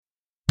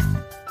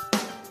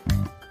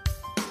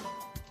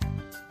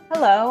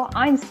Hello,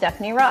 I'm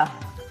Stephanie Ruff.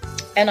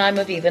 And I'm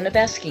Aviva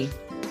Nebeski.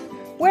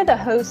 We're the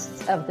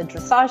hosts of the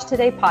Dressage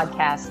Today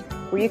podcast,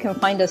 where you can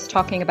find us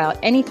talking about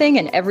anything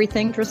and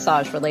everything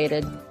dressage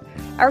related.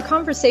 Our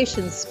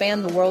conversations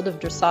span the world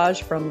of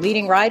dressage, from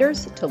leading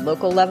riders to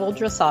local level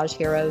dressage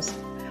heroes.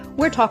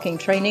 We're talking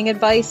training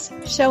advice,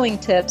 showing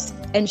tips,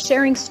 and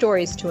sharing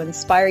stories to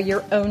inspire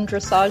your own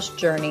dressage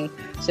journey.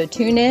 So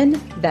tune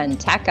in, then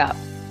tack up.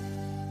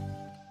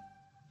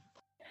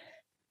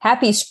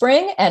 Happy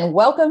spring and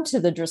welcome to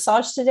the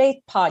Dressage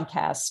Today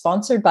podcast,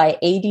 sponsored by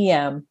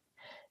ADM.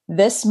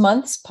 This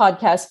month's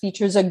podcast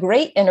features a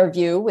great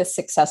interview with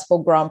successful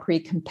Grand Prix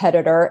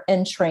competitor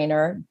and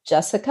trainer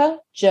Jessica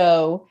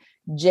Jo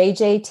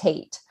JJ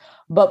Tate.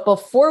 But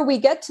before we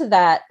get to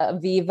that,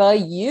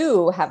 Aviva,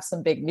 you have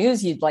some big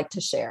news you'd like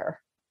to share.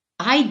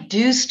 I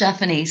do,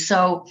 Stephanie.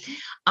 So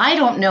I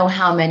don't know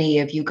how many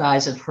of you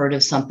guys have heard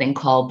of something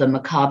called the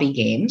Maccabi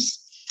Games.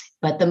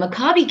 But the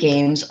Maccabi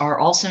Games are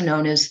also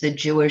known as the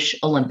Jewish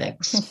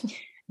Olympics.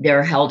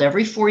 They're held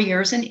every 4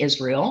 years in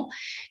Israel.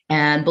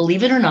 And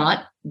believe it or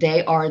not,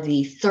 they are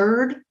the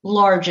third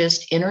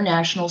largest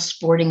international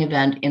sporting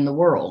event in the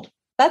world.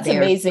 That's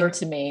amazing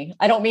to me.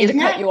 I don't mean to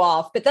cut you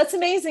off, but that's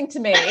amazing to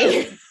me.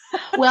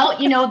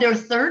 Well, you know, they're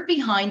third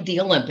behind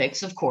the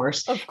Olympics, of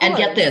course. And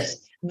get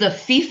this, the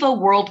FIFA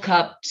World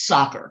Cup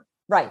soccer.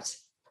 Right.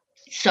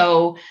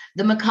 So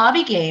the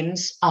Maccabi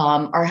Games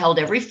are held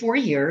every 4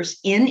 years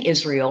in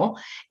Israel.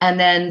 And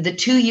then the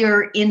 2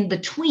 year in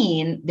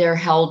between, they're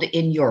held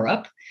in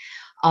Europe.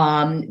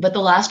 But the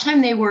last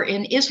time they were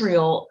in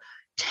Israel,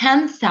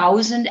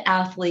 10,000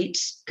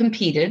 athletes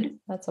competed.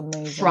 That's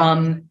amazing.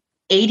 From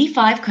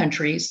 85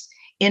 countries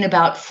in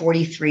about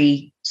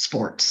 43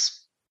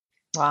 sports.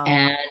 Wow.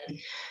 And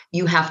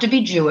you have to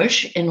be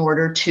Jewish in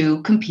order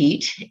to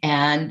compete.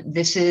 And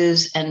this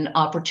is an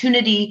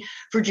opportunity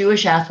for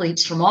Jewish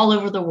athletes from all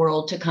over the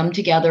world to come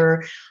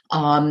together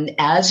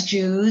as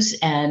Jews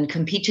and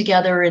compete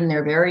together in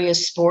their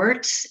various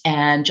sports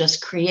and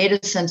just create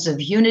a sense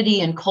of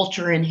unity and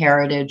culture and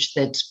heritage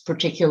that's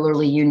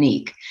particularly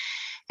unique.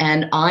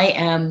 And I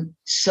am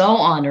so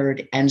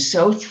honored and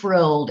so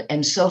thrilled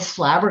and so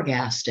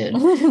flabbergasted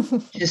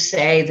to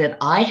say that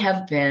I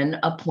have been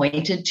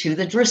appointed to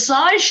the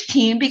dressage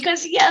team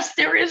because, yes,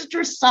 there is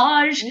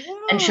dressage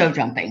and show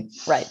jumping.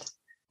 Right.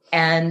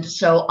 And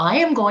so I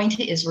am going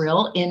to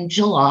Israel in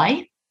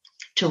July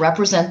to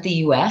represent the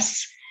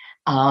U.S.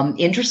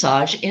 In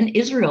dressage in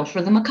Israel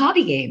for the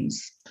Maccabi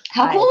Games.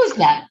 How cool is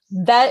that?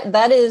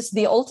 That is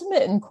the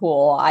ultimate in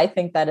cool. I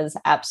think that is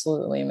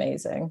absolutely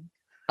amazing.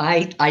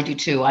 I do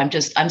too. I'm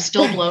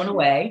still blown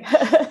away.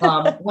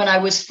 When I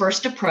was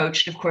first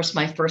approached, of course,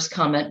 my first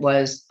comment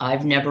was,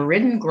 I've never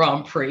ridden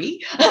Grand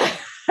Prix.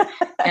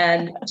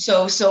 And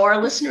so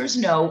our listeners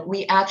know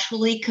we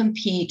actually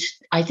compete.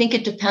 I think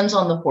it depends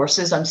on the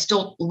horses. I'm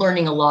still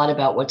learning a lot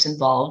about what's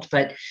involved,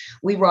 but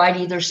we ride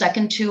either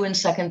second 2 and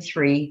second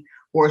 3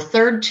 or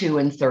third 2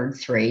 and third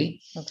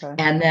 3. Okay.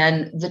 And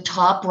then the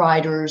top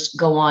riders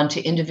go on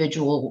to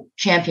individual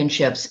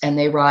championships and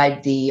they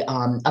ride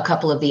a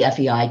couple of the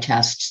FEI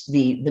tests,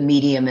 the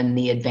medium and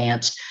the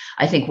advanced.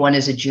 I think one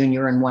is a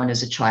junior and one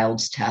is a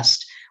child's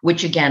test,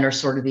 which again are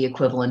sort of the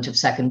equivalent of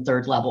second,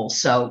 third level.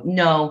 So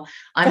no,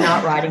 I'm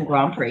not riding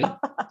Grand Prix.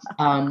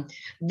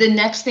 The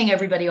next thing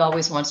everybody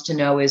always wants to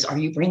know is, are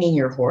you bringing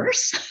your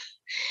horse?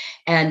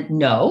 And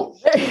no.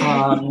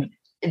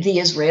 The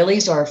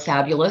Israelis are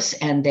fabulous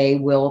and they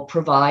will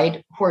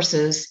provide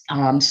horses,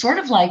 sort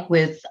of like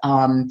with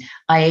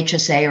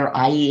IHSA or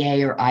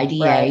IEA or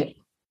IDA. Right.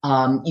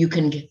 You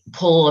can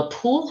pull a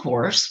pool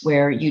horse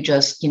where you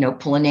just,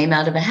 pull a name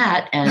out of a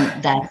hat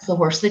and that's the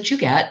horse that you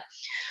get.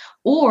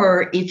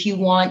 Or if you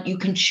want, you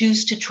can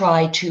choose to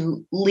try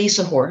to lease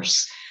a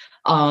horse.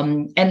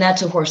 And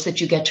that's a horse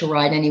that you get to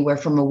ride anywhere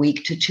from a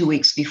week to 2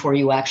 weeks before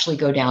you actually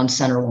go down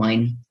center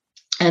line.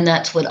 And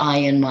that's what I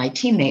and my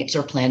teammates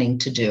are planning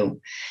to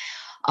do.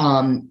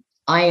 I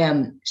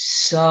am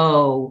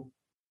so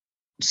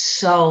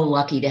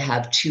lucky to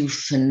have 2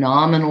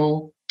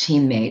 phenomenal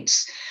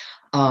teammates.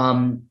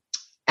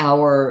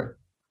 Our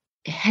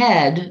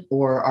head,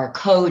 or our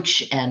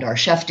coach and our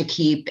chef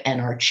d'équipe and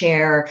our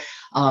chair,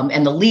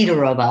 and the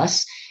leader of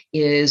us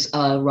is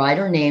a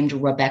rider named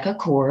Rebecca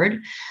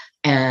Cord.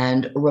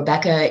 And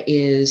Rebecca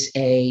is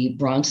a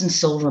bronze and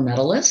silver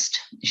medalist.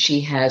 She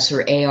has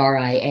her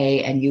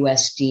ARIA and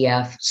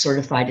USDF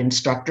certified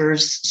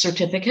instructors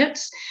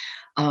certificates.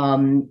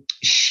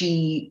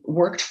 She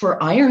worked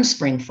for Iron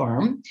Spring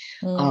Farm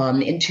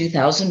in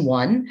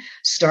 2001,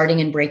 starting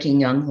and breaking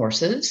young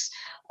horses,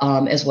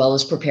 as well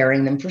as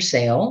preparing them for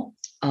sale.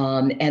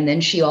 And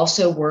then she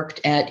also worked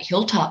at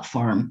Hilltop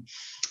Farm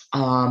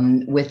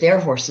with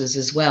their horses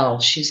as well.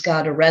 She's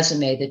got a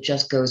resume that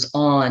just goes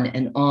on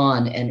and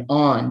on and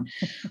on.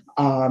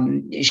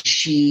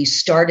 She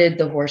started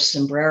the horse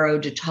Sombrero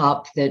de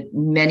Top that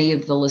many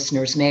of the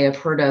listeners may have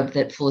heard of,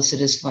 that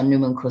Felicitas von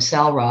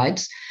Neumann-Cosel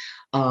rides.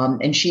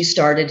 And she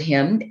started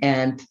him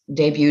and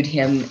debuted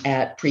him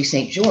at Prix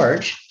St.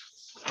 George.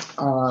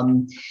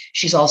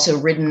 She's also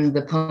ridden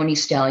the pony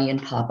stallion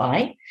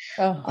Popeye.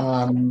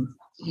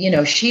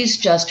 she's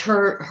just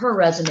her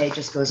resume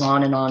just goes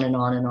on and on and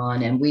on and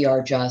on. And we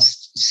are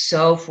just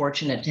so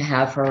fortunate to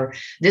have her.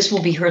 This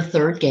will be her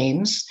third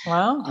games.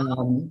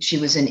 Wow. She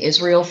was in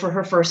Israel for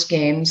her first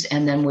games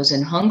and then was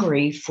in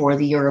Hungary for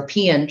the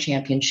European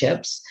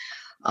Championships.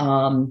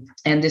 And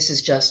this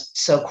is just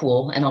so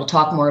cool. And I'll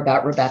talk more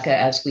about Rebecca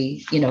as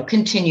we,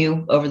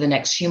 continue over the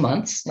next few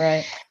months.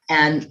 Right.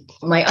 And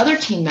my other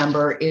team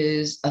member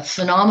is a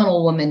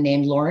phenomenal woman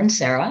named Lauren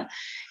Sarah.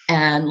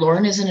 And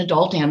Lauren is an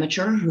adult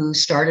amateur who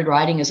started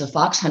riding as a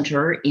fox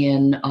hunter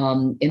in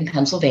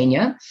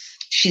Pennsylvania.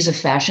 She's a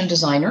fashion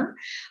designer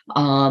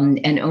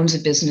and owns a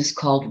business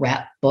called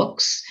Wrap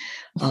Books.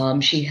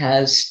 She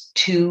has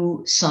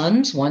 2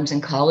 sons. One's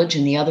in college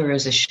and the other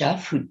is a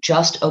chef who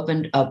just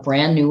opened a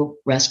brand new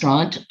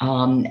restaurant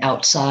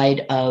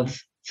outside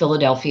of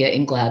Philadelphia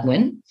in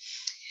Gladwin.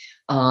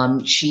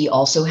 She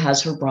also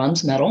has her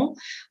bronze medal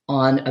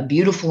on a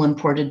beautiful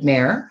imported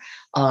mare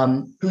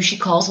who she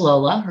calls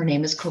Lola. Her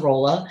name is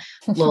Corolla.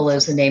 Lola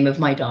is the name of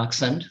my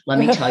dachshund. Let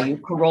me tell you,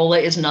 Corolla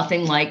is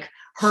nothing like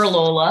her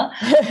Lola,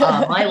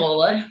 my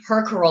Lola.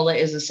 Her Corolla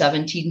is a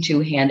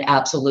 17-2 hand,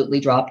 absolutely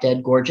drop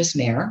dead, gorgeous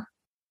mare.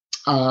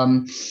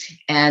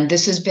 And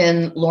this has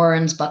been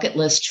Lauren's bucket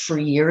list for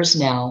years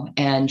now.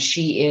 And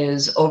she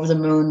is over the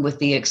moon with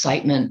the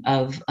excitement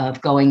of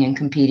going and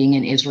competing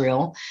in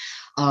Israel.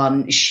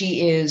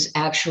 She is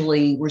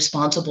actually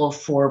responsible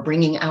for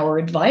bringing our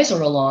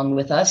advisor along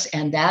with us,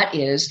 and that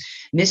is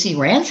Missy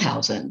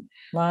Ranshausen.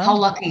 Wow. How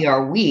lucky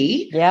are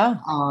we? Yeah.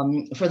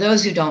 For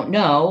those who don't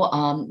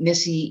know,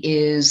 Missy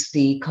is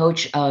the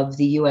coach of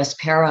the U.S.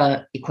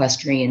 Para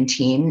Equestrian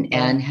team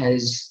and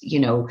has,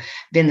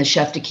 been the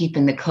chef to keep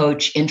and the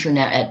coach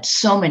at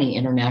so many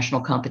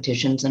international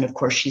competitions. And of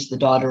course, she's the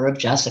daughter of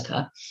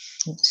Jessica.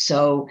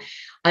 So,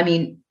 I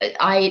mean,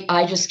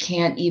 I just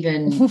can't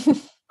even.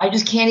 I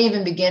just can't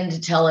even begin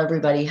to tell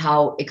everybody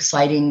how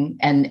exciting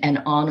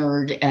and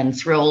honored and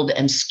thrilled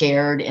and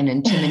scared and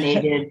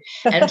intimidated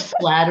and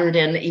flattered.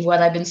 And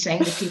what I've been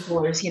saying to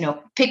people is,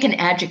 pick an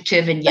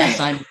adjective. And yes,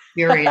 I'm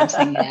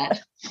experiencing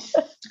that.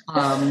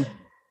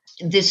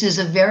 This is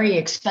a very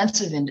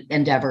expensive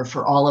endeavor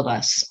for all of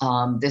us.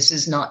 This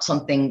is not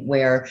something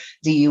where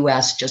the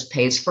U.S. just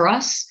pays for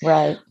us.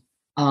 Right.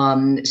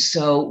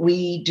 So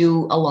we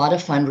do a lot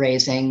of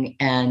fundraising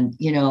and,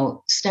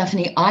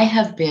 Stephanie, I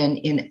have been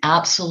in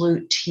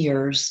absolute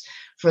tears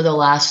for the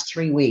last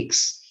 3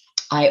 weeks.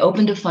 I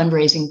opened a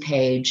fundraising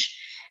page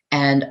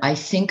and I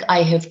think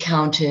I have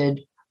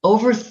counted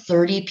over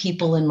 30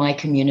 people in my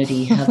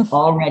community have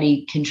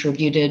already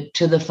contributed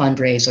to the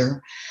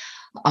fundraiser.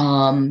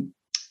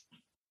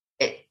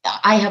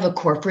 I have a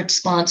corporate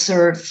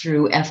sponsor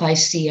through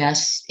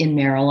FICS in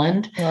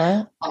Maryland.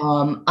 Yeah.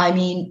 I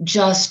mean,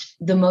 just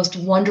the most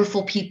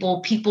wonderful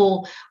people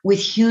with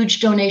huge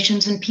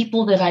donations and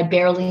people that I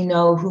barely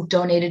know who've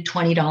donated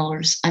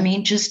 $20. I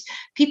mean, just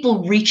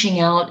people reaching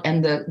out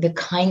and the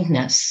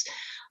kindness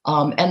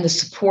and the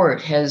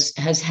support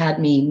has had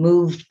me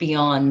moved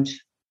beyond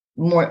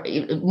more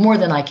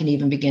than I can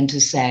even begin to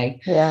say.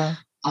 Yeah.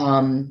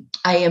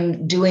 I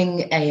am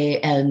doing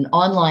an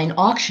online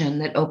auction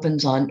that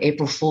opens on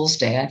April Fool's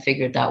Day. I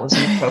figured that was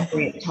an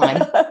appropriate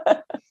time.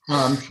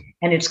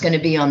 And it's going to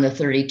be on the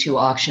 32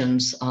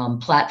 Auctions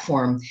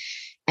platform.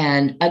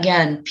 And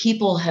again,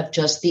 people have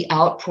just the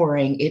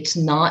outpouring. It's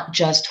not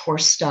just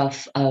horse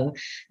stuff. A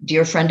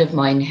dear friend of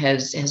mine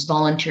has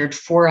volunteered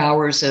 4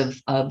 hours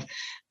of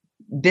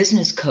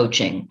business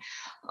coaching.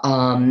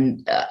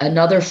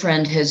 Another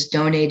friend has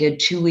donated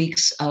 2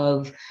 weeks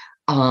of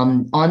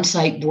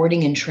on-site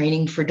boarding and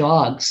training for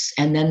dogs.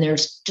 And then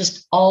there's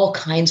just all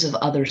kinds of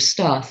other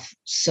stuff.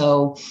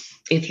 So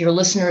if your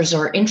listeners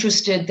are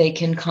interested, they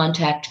can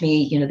contact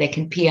me, they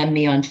can PM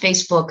me on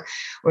Facebook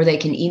or they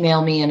can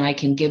email me and I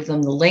can give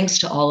them the links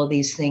to all of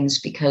these things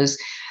because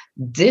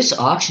this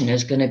auction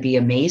is going to be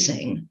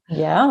amazing.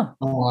 Yeah.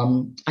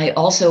 I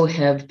also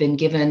have been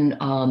given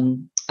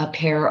a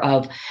pair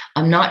of,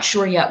 I'm not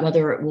sure yet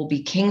whether it will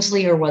be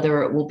Kingsley or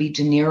whether it will be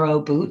De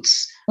Niro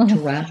boots to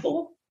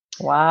raffle.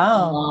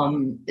 Wow.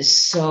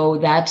 So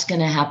that's going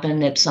to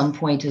happen at some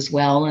point as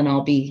well. And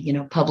I'll be,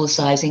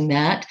 publicizing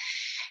that.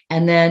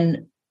 And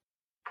then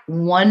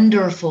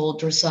Wonderful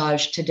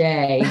Dressage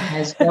Today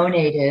has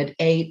donated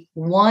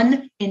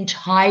one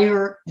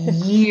entire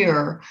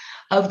year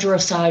of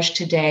Dressage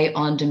Today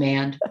on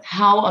demand.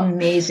 How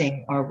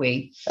amazing are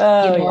we?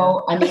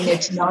 Oh, I mean,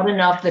 it's not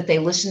enough that they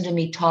listen to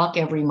me talk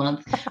every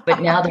month,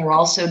 but now they're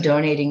also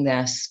donating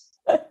this.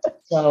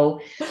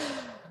 So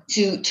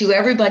to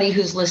everybody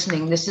who's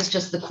listening, this is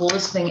just the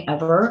coolest thing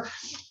ever.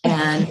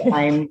 And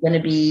I'm going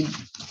to be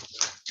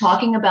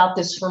talking about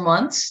this for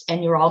months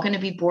and you're all going to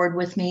be bored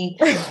with me.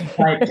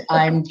 But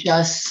I'm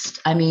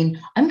going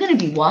to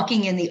be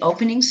walking in the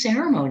opening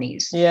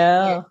ceremonies.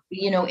 Yeah.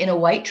 In a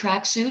white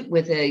tracksuit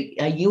with a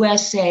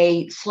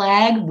USA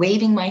flag,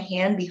 waving my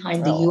hand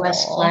behind the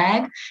US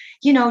flag.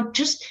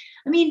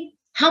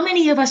 How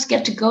many of us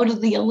get to go to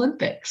the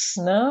Olympics?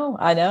 No,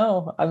 I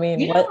know. I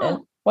mean,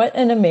 what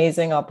an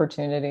amazing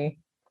opportunity.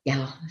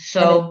 Yeah.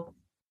 So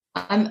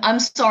I'm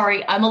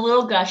sorry. I'm a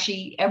little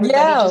gushy. Everybody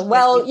Yeah, just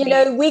well,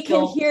 forgive me. we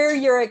can hear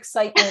your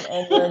excitement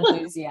and your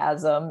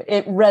enthusiasm.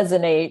 It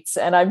resonates,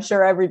 and I'm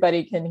sure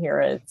everybody can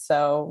hear it.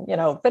 So,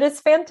 but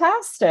it's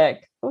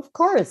fantastic. Of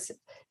course,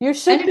 you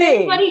should And if be.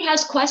 anybody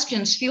has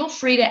questions, feel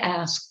free to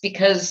ask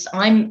because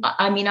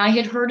I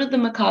had heard of the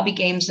Maccabi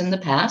Games in the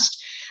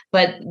past,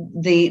 but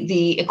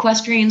the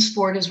equestrian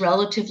sport is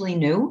relatively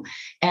new.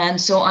 And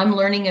so I'm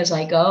learning as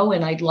I go,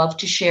 and I'd love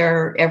to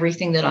share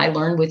everything that I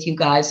learned with you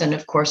guys. And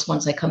of course,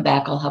 once I come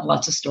back, I'll have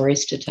lots of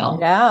stories to tell.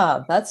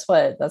 Yeah, that's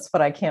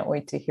what I can't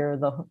wait to hear,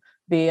 the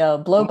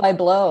blow by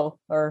blow,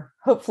 or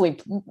hopefully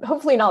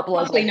not blow.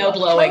 Hopefully no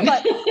blowing.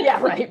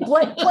 Yeah, right.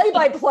 Play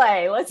by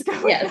play. Let's go.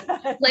 Yes,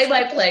 play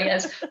by play.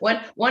 Yes,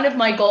 one of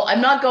my goals.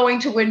 I'm not going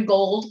to win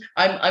gold.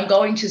 I'm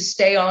going to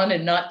stay on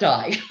and not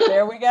die.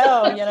 There we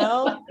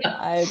go.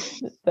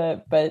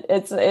 But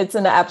it's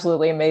an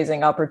absolutely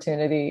amazing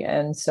opportunity,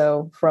 and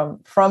so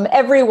from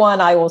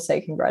everyone, I will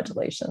say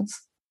congratulations.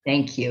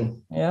 Thank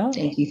you. Yeah.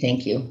 Thank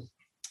you.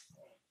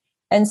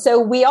 And so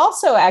we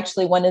also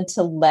actually wanted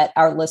to let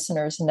our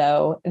listeners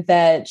know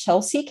that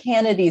Chelsea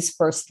Kennedy's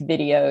first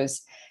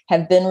videos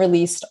have been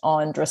released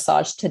on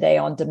Dressage Today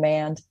on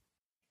demand.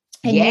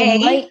 And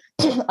Yay.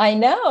 I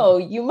know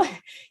you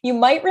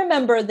might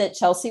remember that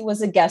Chelsea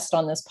was a guest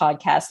on this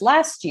podcast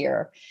last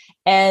year,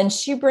 and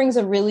she brings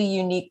a really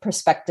unique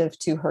perspective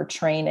to her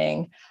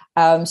training.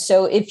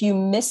 So if you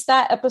missed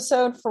that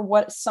episode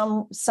for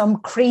some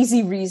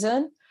crazy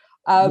reason,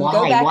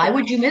 why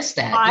would you miss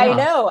that? I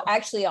know.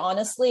 Actually,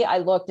 honestly, I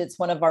looked. It's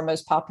one of our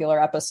most popular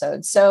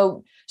episodes.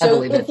 So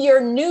if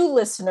you're new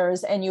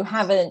listeners and you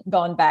haven't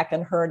gone back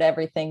and heard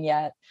everything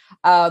yet,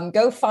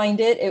 go find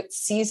it. It's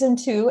season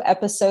 2,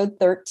 episode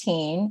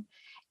 13.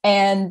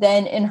 And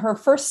then in her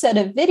first set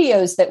of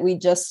videos that we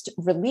just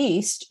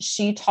released,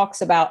 she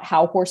talks about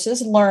how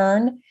horses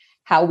learn,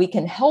 how we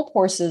can help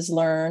horses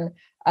learn,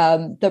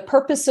 the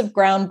purpose of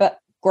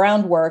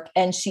groundwork,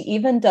 and she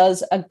even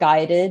does a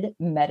guided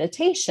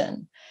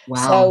meditation.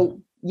 Wow.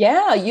 So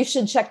yeah, you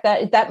should check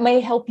that. That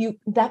might help you.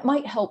 That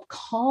might help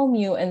calm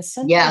you and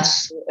center you,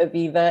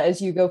 Aviva,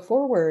 as you go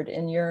forward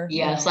in your.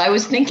 Yes, I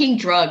was thinking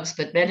drugs,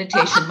 but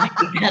meditation might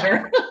be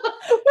better.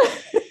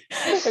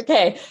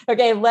 Okay.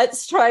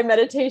 Let's try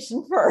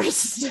meditation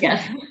first.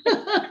 Yes.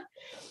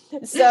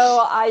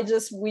 So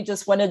we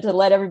just wanted to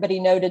let everybody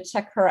know to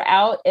check her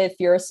out if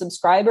you're a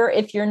subscriber.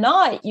 If you're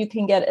not, you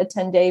can get a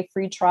 10-day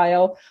free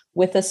trial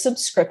with a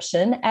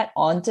subscription at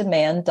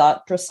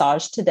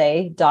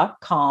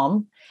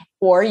ondemand.dressagetoday.com,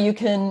 or you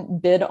can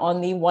bid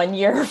on the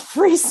 1-year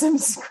free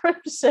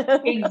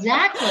subscription.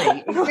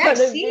 Exactly.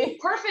 See,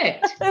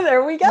 perfect.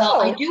 There we go.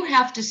 Well, I do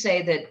have to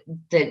say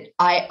that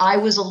I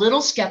was a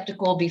little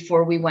skeptical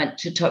before we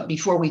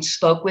before we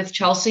spoke with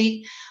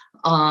Chelsea.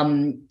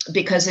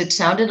 Because it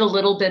sounded a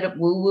little bit of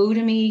woo-woo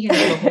to me,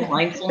 the whole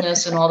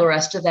mindfulness and all the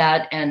rest of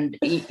that. And,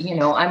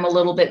 I'm a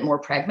little bit more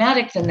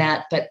pragmatic than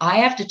that. But I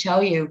have to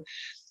tell you,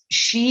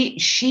 she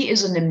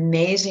is an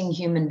amazing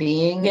human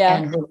being,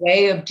 and her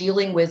way of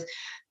dealing with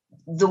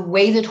the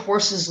way that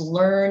horses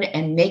learn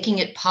and making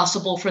it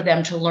possible for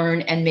them to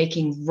learn and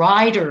making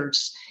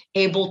riders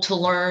able to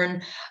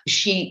learn.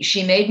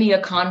 She made me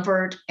a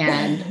convert,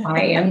 and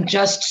I am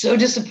just so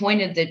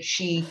disappointed that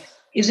she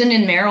isn't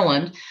in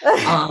Maryland,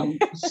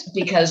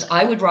 because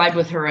I would ride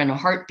with her in a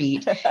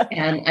heartbeat.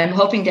 And I'm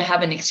hoping to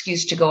have an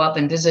excuse to go up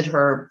and visit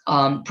her,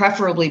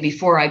 preferably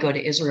before I go to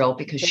Israel,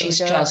 because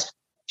she's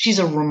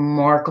a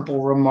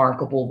remarkable,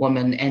 remarkable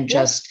woman, and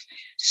just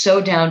so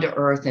down to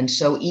earth and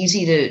so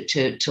easy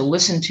to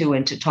listen to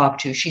and to talk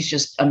to. She's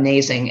just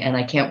amazing. And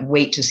I can't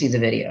wait to see the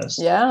videos.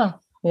 Yeah.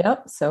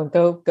 Yep. So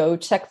go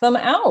check them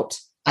out.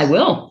 I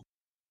will.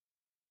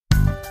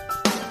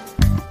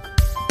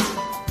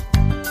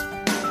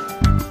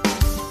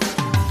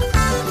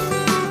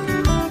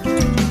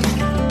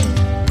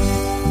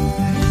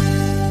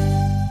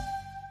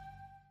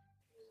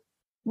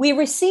 We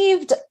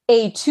received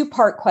a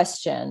 2-part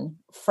question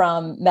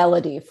from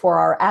Melody for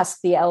our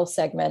Ask the L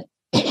segment.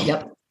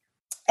 Yep.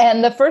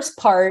 And the first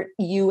part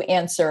you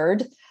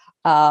answered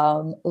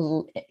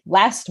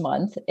last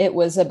month. It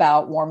was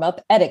about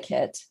warm-up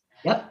etiquette.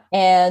 Yep.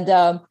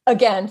 And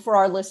again, for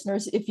our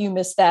listeners, if you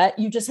missed that,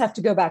 you just have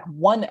to go back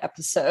one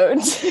episode.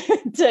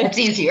 It's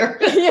easier.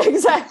 Yeah,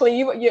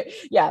 exactly.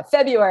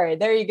 February.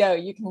 There you go.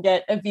 You can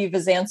get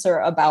Aviva's answer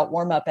about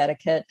warm-up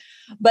etiquette.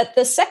 But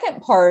the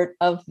second part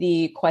of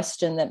the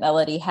question that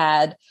Melody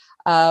had,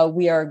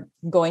 we are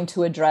going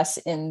to address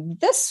in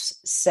this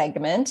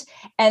segment.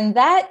 And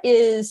that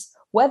is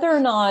whether or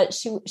not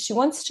she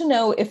wants to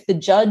know if the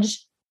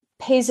judge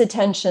pays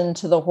attention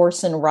to the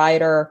horse and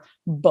rider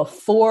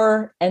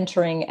before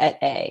entering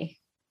at A.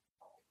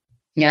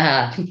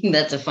 Yeah,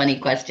 that's a funny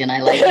question.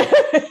 I like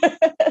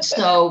it.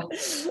 So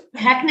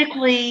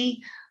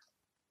technically,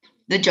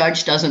 the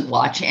judge doesn't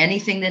watch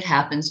anything that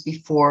happens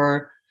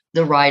before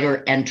the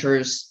rider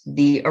enters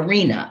the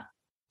arena.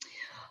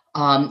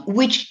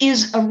 which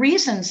is a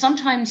reason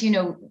sometimes,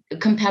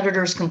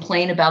 competitors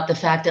complain about the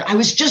fact that I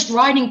was just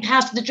riding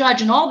past the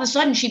judge and all of a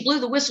sudden she blew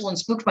the whistle and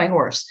spooked my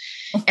horse.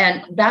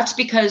 And that's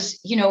because,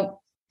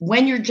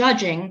 when you're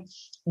judging,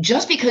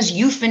 just because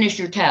you finish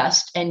your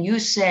test and you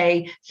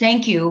say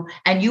thank you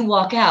and you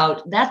walk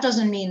out, that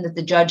doesn't mean that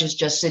the judge is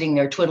just sitting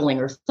there twiddling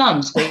her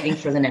thumbs waiting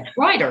for the next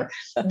rider.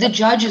 The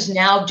judge is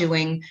now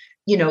doing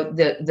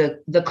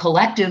the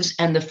collectives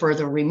and the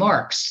further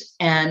remarks.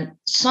 And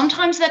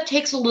sometimes that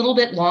takes a little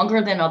bit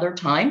longer than other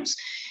times.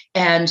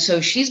 And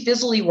so she's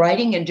busily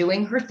writing and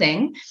doing her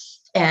thing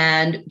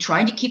and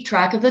trying to keep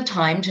track of the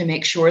time to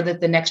make sure that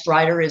the next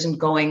rider isn't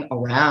going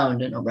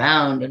around and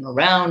around and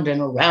around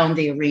and around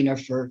the arena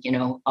for,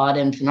 ad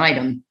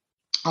infinitum.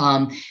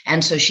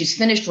 And so she's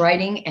finished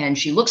writing and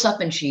she looks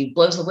up and she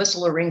blows the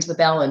whistle or rings the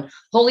bell and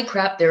holy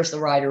crap, there's the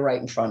rider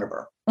right in front of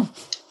her.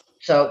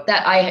 So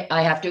that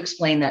I have to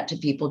explain that to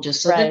people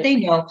just so that they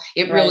know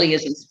it really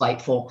isn't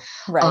spiteful.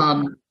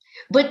 Right.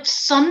 But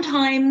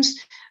sometimes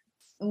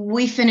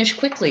we finish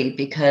quickly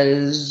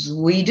because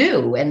we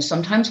do. And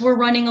sometimes we're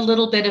running a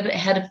little bit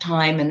ahead of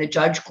time and the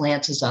judge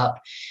glances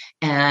up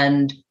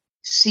and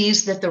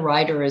sees that the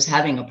rider is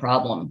having a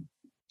problem.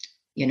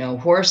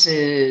 Horse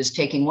is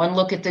taking one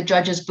look at the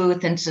judge's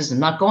booth and says, I'm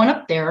not going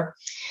up there.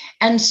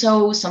 And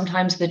so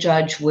sometimes the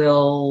judge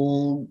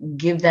will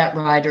give that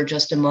rider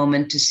just a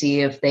moment to see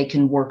if they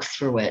can work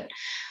through it.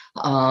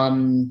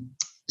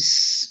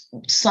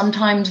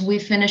 Sometimes we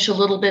finish a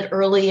little bit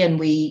early and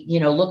we,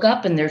 look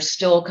up and there's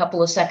still a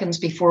couple of seconds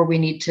before we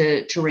need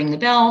to ring the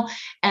bell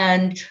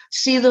and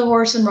see the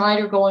horse and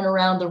rider going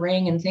around the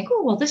ring and think,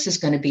 oh, well, this is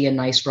going to be a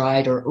nice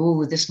ride, or,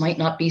 oh, this might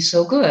not be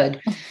so good.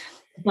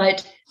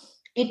 But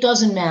it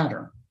doesn't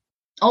matter.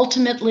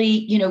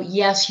 Ultimately,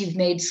 yes, you've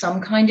made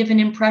some kind of an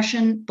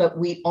impression, but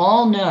we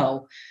all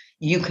know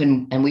you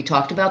can, and we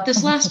talked about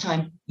this last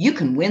time, you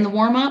can win the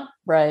warm-up.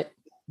 Right.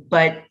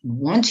 But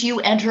once you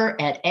enter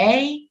at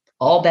A,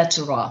 all bets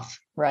are off.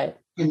 Right.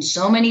 And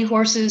so many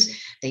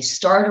horses, they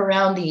start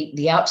around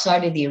the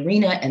outside of the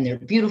arena and they're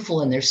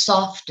beautiful and they're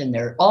soft and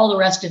they're all the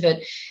rest of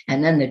it.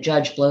 And then the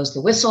judge blows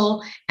the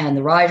whistle and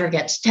the rider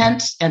gets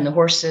tense and the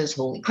horse says,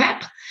 holy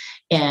crap.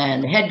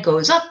 And the head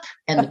goes up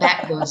and the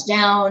back goes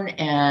down.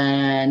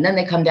 And then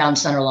they come down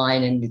center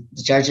line and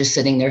the judge is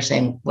sitting there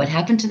saying, what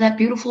happened to that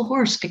beautiful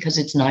horse? Because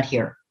it's not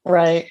here.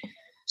 Right.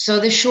 So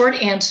the short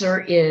answer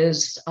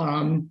is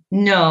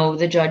no,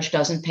 the judge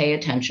doesn't pay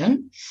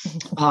attention.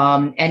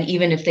 And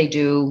even if they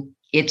do,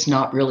 it's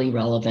not really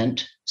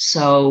relevant.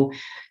 So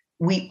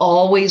we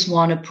always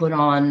want to put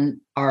on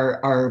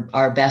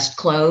our best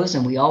clothes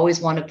and we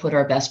always want to put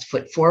our best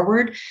foot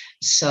forward.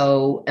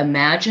 So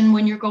imagine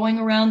when you're going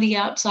around the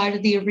outside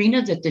of the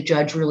arena that the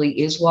judge really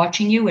is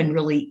watching you and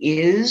really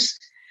is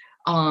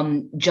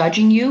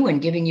judging you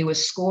and giving you a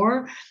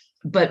score.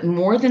 But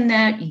more than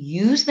that,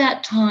 use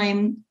that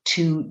time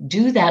to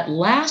do that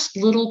last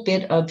little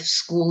bit of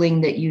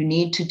schooling that you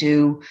need to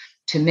do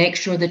to make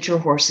sure that your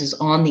horse is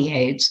on the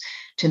aids,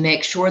 to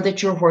make sure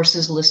that your horse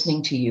is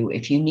listening to you.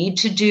 If you need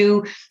to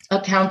do a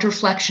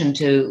counterflexion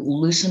to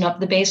loosen up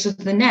the base of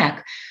the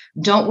neck,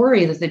 don't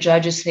worry that the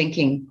judge is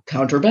thinking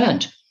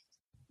counterbend.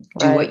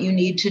 Do what you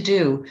need to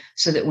do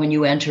so that when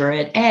you enter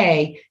at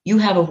A, you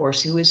have a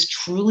horse who is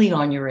truly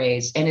on your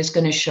aids and is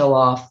going to show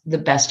off the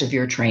best of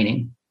your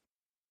training.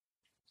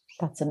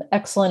 That's an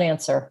excellent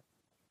answer.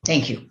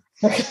 Thank you.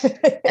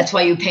 That's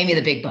why you pay me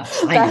the big bucks.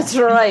 That's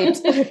right.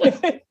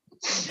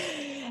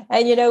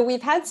 And,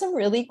 we've had some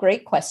really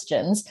great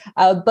questions,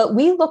 but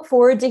we look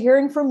forward to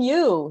hearing from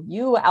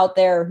you out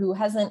there who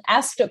hasn't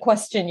asked a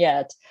question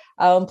yet.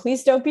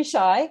 Please don't be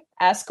shy.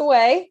 Ask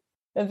away.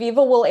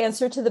 Aviva will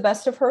answer to the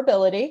best of her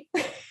ability.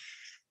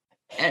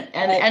 And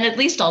at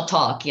least I'll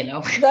talk,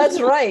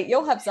 That's right.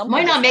 You'll have something.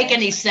 Might not make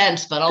any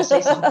sense, but I'll say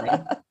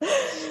something.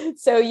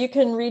 So you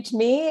can reach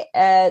me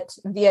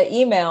via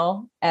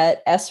email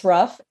at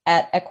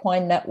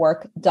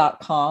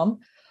sruff@equinenetwork.com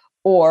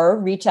or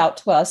reach out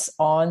to us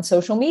on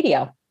social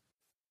media.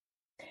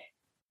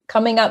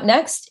 Coming up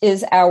next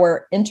is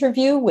our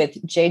interview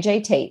with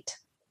JJ Tate.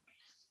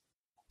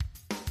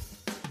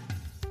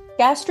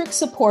 Gastric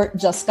support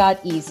just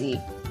got easy.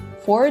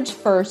 Forage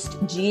First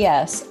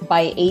GS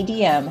by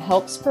ADM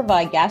helps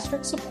provide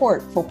gastric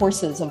support for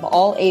horses of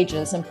all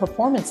ages and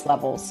performance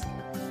levels.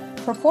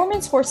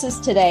 Performance horses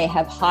today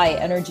have high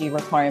energy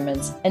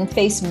requirements and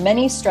face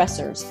many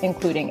stressors,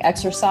 including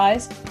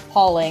exercise,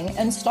 hauling,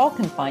 and stall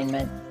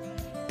confinement.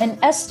 An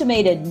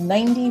estimated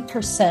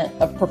 90%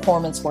 of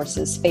performance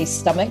horses face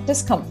stomach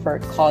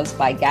discomfort caused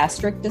by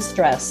gastric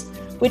distress,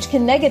 which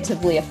can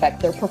negatively affect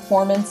their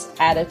performance,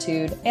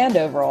 attitude, and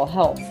overall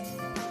health.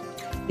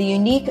 The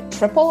unique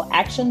triple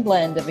action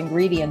blend of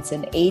ingredients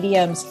in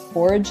ADM's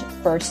Forage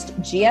First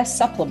GS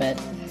supplement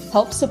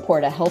helps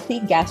support a healthy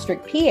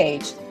gastric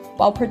pH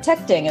while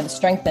protecting and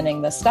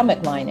strengthening the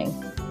stomach lining,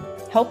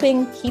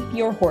 helping keep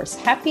your horse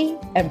happy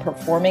and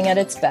performing at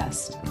its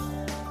best.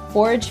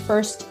 Forage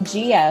First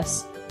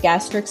GS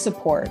Gastric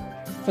Support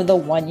for the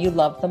one you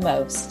love the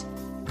most.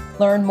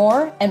 Learn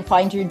more and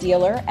find your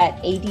dealer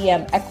at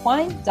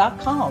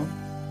admequine.com.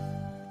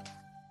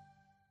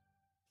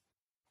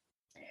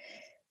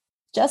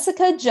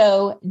 Jessica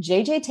Jo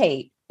JJ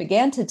Tate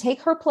began to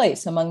take her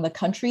place among the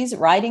country's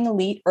riding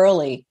elite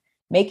early,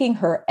 making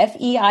her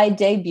FEI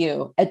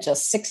debut at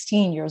just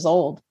 16 years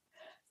old.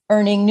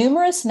 Earning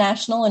numerous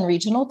national and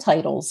regional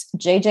titles,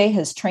 JJ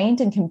has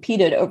trained and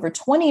competed over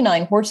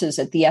 29 horses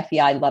at the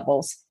FEI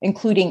levels,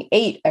 including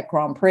 8 at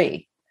Grand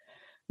Prix.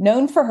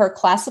 Known for her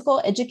classical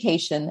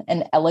education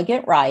and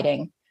elegant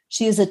riding,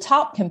 she is a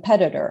top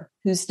competitor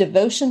whose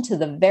devotion to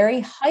the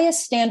very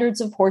highest standards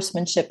of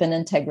horsemanship and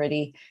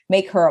integrity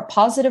make her a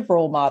positive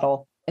role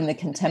model in the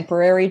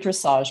contemporary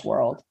dressage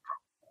world.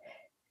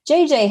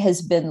 JJ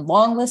has been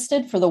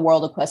longlisted for the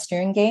World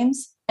Equestrian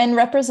Games and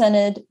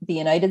represented the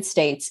United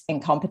States in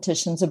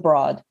competitions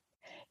abroad.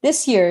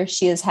 This year,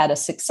 she has had a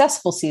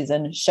successful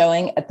season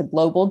showing at the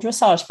Global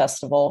Dressage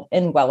Festival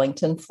in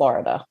Wellington,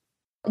 Florida.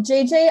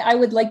 JJ, I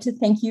would like to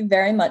thank you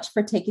very much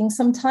for taking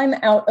some time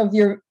out of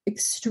your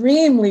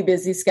extremely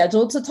busy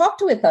schedule to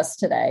talk with us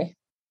today.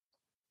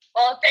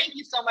 Well, thank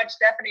you so much,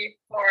 Stephanie,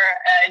 for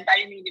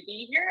inviting me to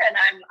be here. And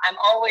I'm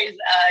always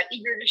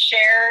eager to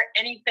share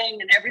anything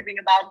and everything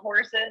about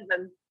horses.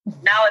 And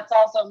now it's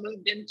also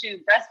moved into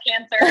breast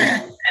cancer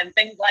and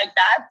things like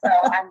that. So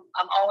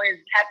I'm always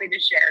happy to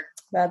share.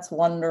 That's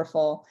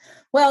wonderful.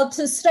 Well,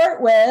 to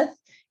start with,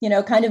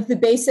 kind of the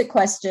basic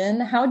question,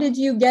 how did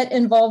you get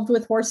involved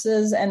with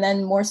horses and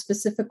then more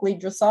specifically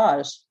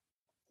dressage?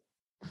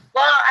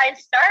 Well, I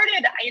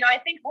started, I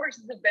think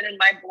horses have been in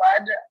my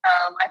blood.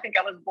 I think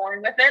I was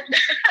born with it,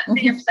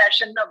 the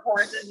obsession of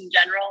horses in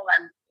general.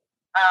 And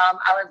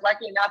I was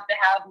lucky enough to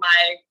have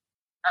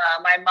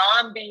my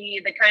mom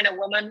be the kind of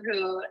woman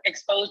who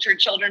exposed her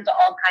children to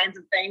all kinds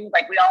of things.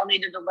 Like we all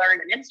needed to learn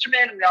an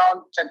instrument. We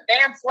all took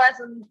dance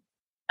lessons.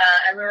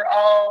 And we were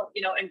all,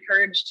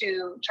 encouraged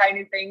to try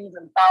new things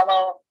and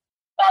follow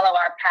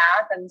our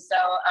path. And so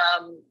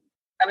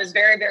I was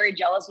very, very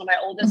jealous when my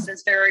oldest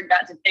sister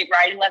got to take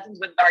riding lessons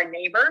with our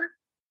neighbor.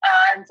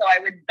 And so I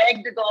would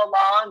beg to go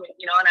along,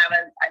 and I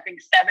was, I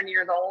think, 7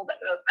 years old.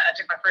 I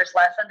took my first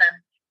lesson. And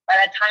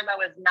by the time I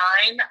was 9,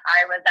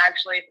 I was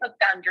actually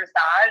hooked on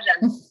dressage.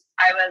 And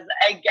I was,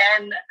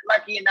 again,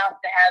 lucky enough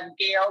to have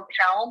Gail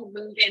Kelm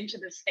move into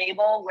the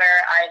stable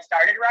where I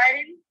started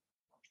riding,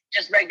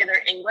 just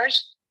regular English.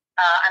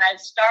 And I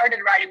started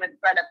riding with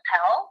Greta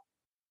Pell,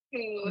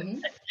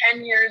 who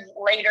 10 years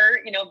later,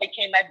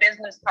 became my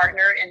business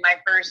partner in my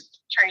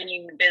first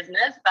training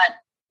business. But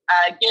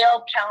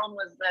Gail Kelm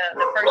was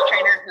the first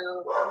trainer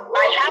who,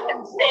 by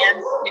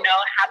happenstance,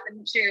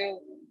 happened to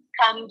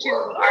come to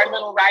our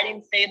little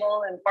riding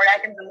stable in Fort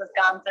Atkinson,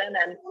 Wisconsin.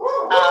 And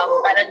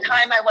by the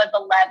time I was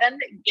 11,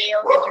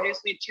 Gail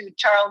introduced me to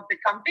Charles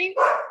DeCumpy,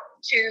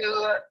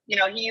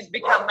 he's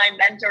become my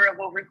mentor of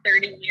over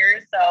 30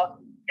 years. So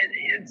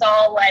it's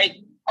all like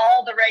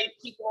all the right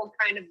people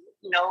kind of,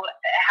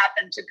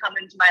 happened to come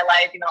into my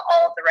life,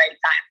 all at the right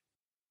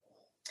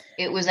time.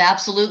 It was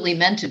absolutely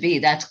meant to be.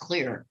 That's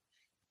clear.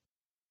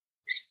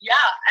 Yeah.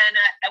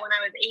 And when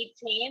I was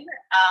 18,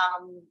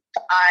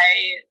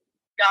 I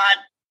got,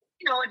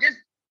 just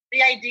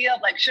the idea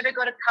of like, should I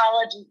go to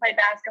college and play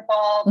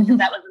basketball? Because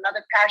that was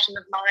another passion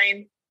of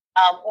mine.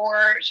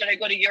 Or should I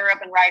go to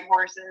Europe and ride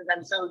horses?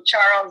 And so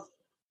Charles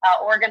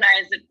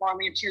organized it for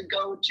me to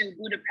go to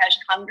Budapest,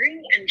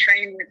 Hungary and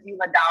train with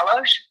Gyula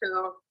Dalos,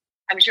 who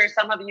I'm sure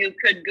some of you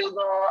could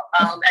Google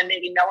and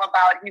maybe know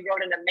about. He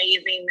rode an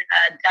amazing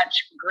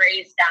Dutch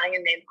gray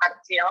stallion named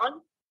Action.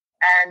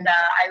 And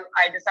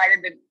I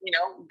decided to,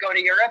 go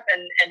to Europe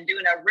and do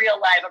a real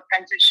live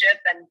apprenticeship.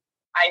 And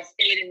I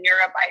stayed in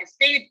Europe. I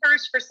stayed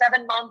first for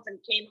 7 months and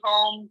came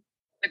home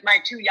with my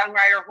 2 young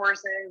rider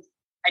horses.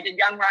 I did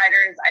young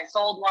riders. I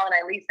sold one.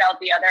 I leased out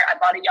the other. I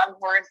bought a young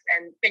horse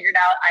and figured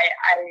out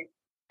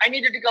I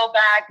needed to go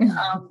back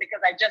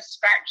because I just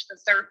scratched the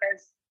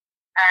surface.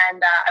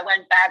 And I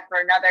went back for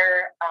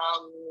another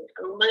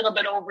a little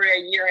bit over a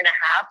year and a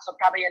half. So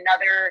probably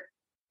another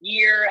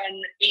year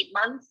and 8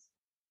 months.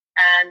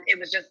 And it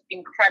was just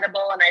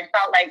incredible. And I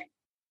felt like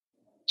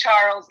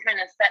Charles kind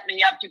of set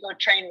me up to go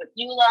train with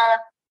Gyula.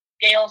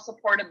 Gail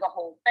supported the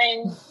whole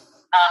thing.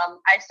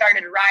 I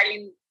started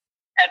riding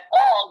at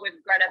all with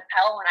Greta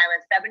Pell when I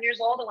was 7 years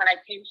old. And when I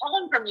came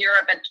home from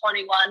Europe at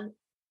 21,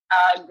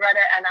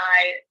 Greta and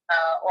I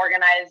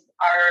organized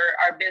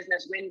our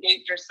business,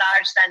 Wingate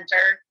Dressage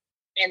Center,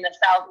 in the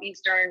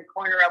southeastern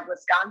corner of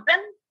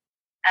Wisconsin.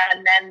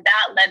 And then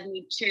that led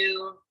me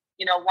to,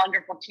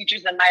 wonderful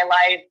teachers in my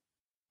life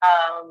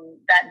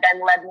that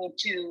then led me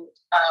to,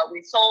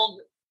 we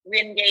sold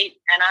Wingate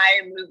and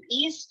I moved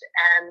east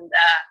and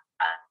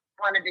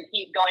wanted to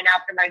keep going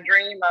after my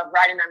dream of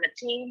riding on the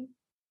team.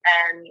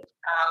 And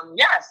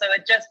so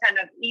it just kind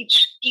of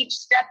each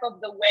step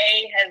of the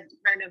way has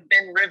kind of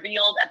been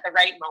revealed at the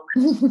right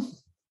moment.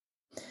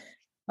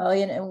 Well,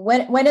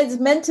 when it's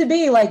meant to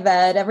be like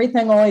that,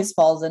 everything always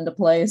falls into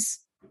place.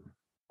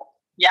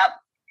 Yep,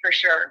 for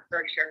sure.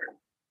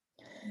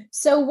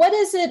 So what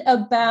is it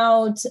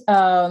about,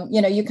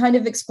 you kind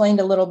of explained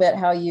a little bit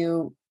how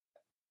you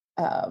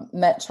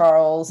met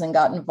Charles and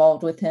got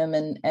involved with him,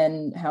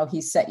 and how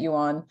he set you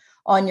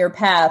on your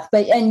path.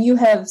 And you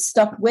have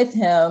stuck with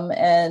him,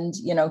 and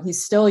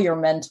he's still your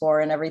mentor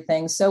and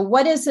everything. So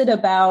what is it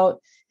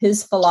about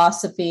his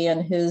philosophy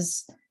and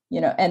his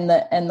and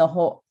the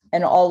whole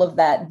and all of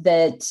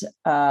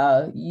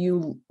that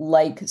you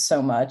like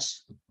so much?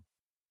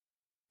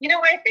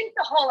 I think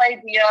the whole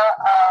idea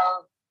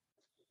of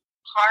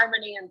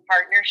harmony and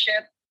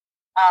partnership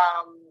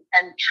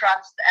and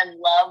trust and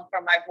love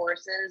for my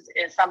horses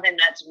is something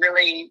that's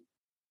really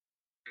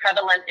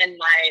prevalent in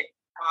my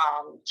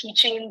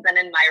teachings and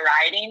in my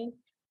riding.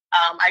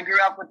 I grew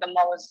up with the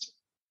most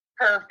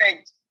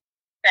perfect,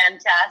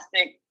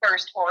 fantastic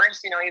first horse.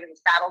 He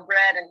was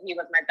saddlebred, and he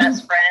was my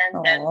best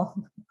friend. And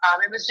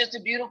it was just a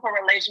beautiful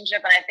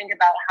relationship. And I think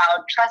about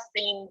how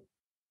trusting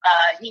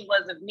he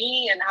was of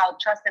me and how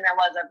trusting I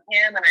was of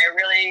him. And I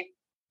really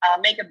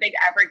make a big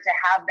effort to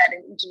have that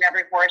in each and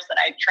every horse that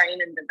I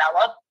train and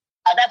develop.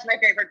 That's my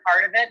favorite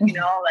part of it,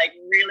 like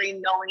really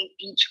knowing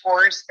each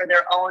horse for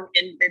their own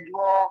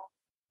individual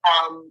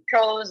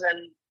pros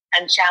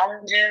and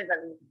challenges.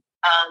 And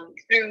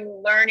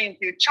through learning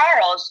through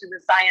Charles, through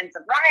the science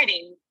of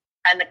riding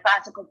and the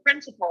classical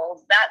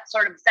principles, that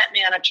sort of set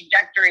me on a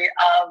trajectory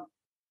of,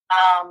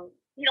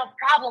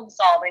 problem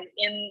solving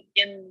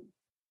in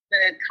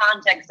the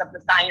context of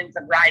the science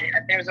of riding.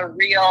 That there's a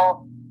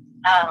real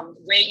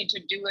way to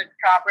do it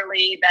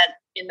properly, that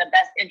in the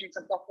best interest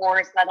of the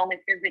horse, not only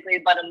physically,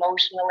 but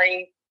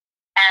emotionally.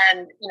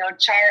 And,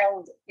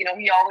 Charles,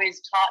 he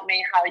always taught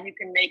me how you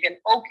can make an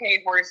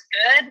okay horse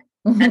good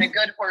and a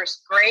good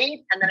horse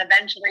great. And then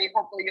eventually,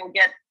 hopefully you'll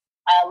get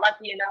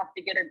lucky enough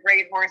to get a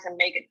great horse and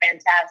make it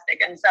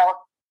fantastic. And so,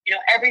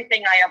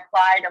 everything I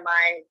apply to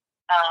my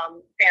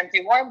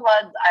fancy warm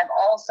bloods, I've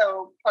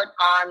also put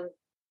on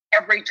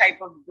every type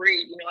of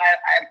breed.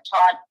 I've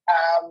taught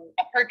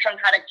a percher on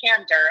how to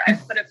canter.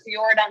 I've put a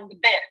fjord on the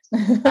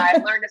bit.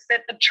 I've learned to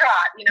sit the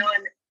trot,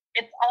 and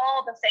it's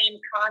all the same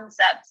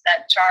concepts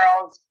that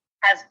Charles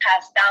has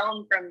passed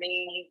down from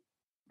me,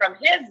 from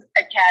his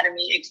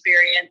academy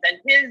experience and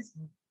his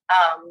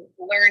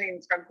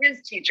learnings from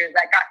his teachers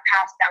that got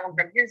passed down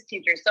from his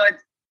teachers. So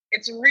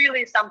it's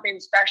really something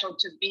special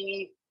to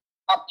be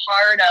a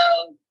part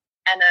of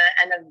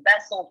and a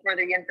vessel for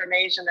the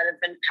information that has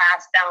been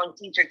passed down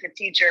teacher to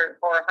teacher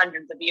for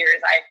hundreds of years.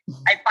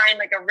 I find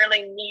like a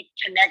really neat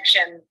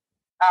connection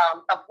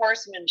of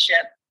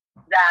horsemanship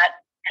that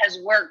has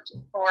worked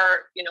for,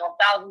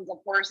 thousands of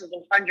horses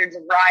and hundreds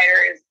of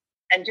riders.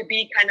 And to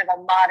be kind of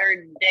a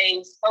modern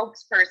day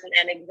spokesperson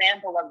and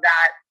example of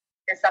that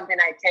is something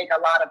I take a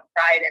lot of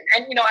pride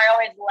in. And, I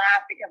always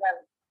laugh because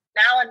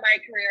now in my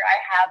career, I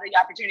have the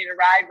opportunity to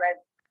ride with,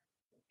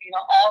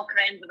 all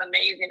kinds of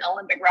amazing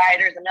Olympic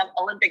riders and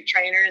Olympic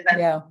trainers.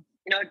 And,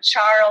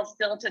 Charles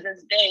still to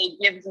this day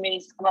gives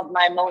me some of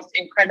my most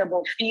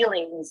incredible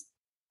feelings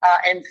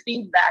and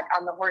feedback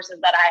on the horses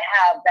that I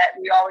have, that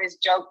we always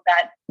joke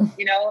that,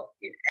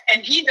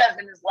 and he does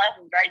in his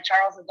lessons, right?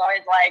 Charles is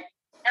always like,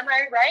 am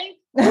I right?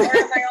 Or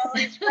am I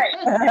always right?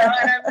 And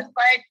I'm just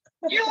like,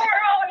 you are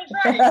always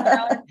right.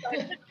 So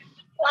it's just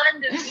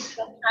fun to see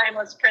those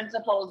timeless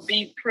principles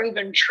be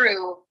proven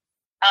true.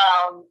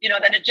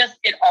 That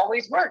it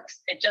always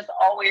works. It just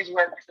always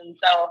works. And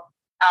so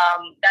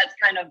that's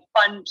kind of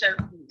fun to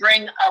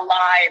bring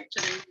alive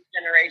to the new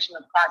generation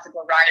of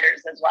classical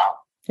riders as well.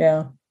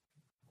 Yeah.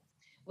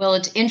 Well,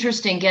 it's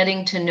interesting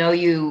getting to know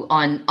you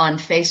on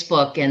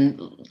Facebook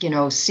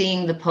and,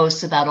 seeing the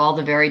posts about all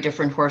the very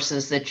different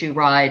horses that you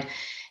ride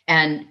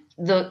and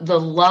the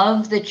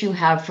love that you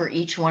have for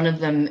each one of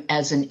them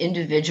as an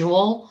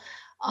individual.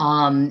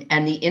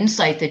 And the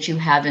insight that you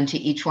have into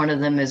each one of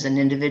them as an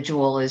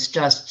individual is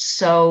just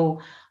so,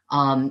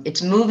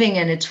 it's moving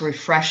and it's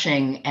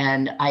refreshing.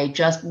 And I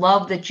just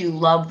love that you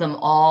love them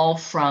all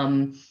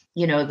from,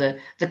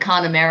 the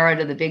Connemara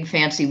to the big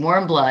fancy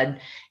warm blood,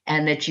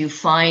 and that you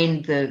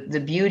find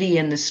the beauty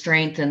and the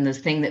strength and the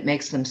thing that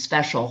makes them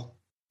special.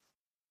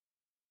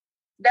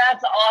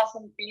 That's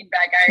awesome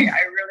feedback. I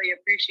really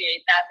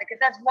appreciate that, because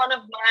that's one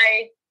of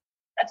my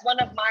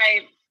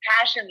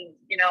passions,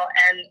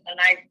 and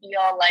I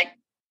feel like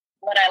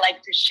what I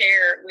like to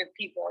share with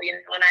people,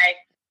 and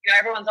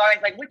everyone's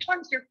always like, which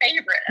one's your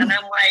favorite? And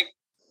I'm like,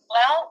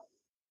 well,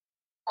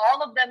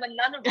 all of them and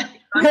none of them.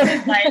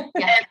 And like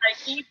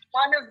each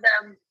one of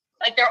them,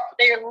 like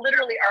they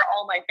literally are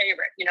all my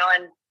favorite, and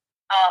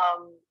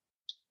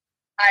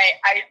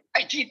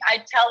I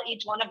tell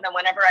each one of them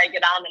whenever I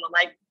get on them, I'm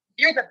like,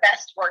 you're the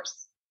best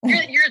horse.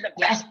 You're the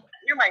best.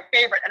 You're my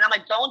favorite. And I'm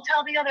like, don't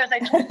tell the others I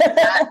told you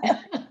that.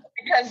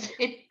 Because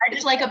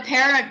it's like a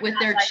parent with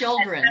their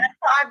children.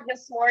 At 5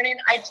 this morning,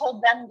 I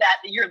told them that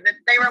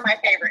they were my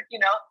favorite,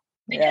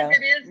 because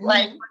it is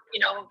like,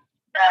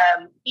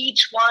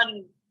 each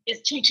one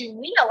is teaching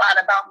me a lot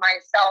about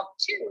myself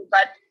too,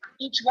 but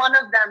each one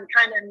of them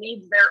kind of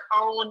needs their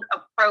own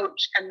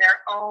approach and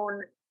their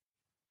own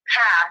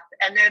path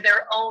and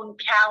their own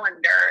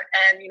calendar.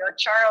 And,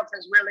 Charles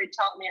has really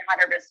taught me how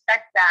to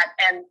respect that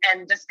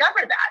and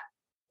discover that.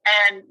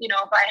 And,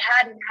 if I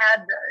hadn't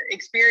had the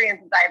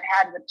experiences I've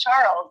had with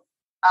Charles,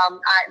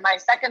 My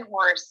second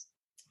horse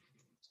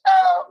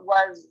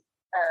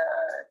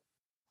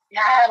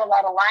had a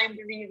lot of Lyme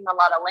disease and a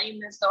lot of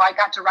lameness. So I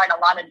got to ride a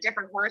lot of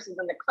different horses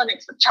in the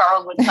clinics when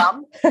Charles would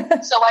come.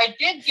 So I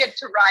did get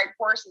to ride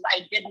horses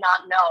I did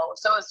not know.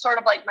 So it's sort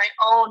of like my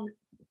own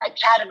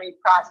academy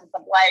process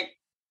of like,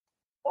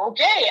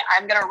 okay,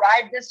 I'm going to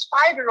ride this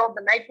 5-year-old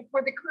the night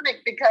before the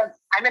clinic because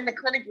I'm in the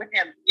clinic with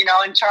him,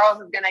 and Charles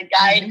is going to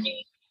guide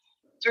me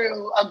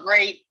through a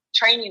great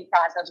training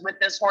process with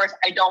this horse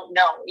I don't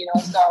know,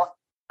 so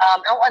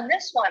and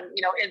this one,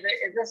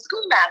 is a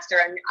schoolmaster,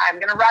 and I'm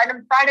going to ride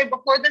him Friday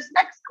before this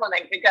next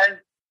clinic because,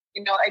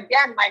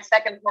 again, my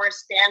second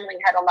horse, Stanley,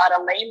 had a lot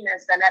of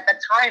lameness. And at the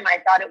time, I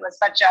thought it was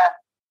such a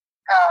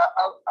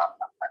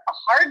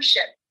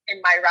hardship in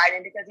my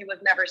riding because he was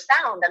never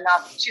sound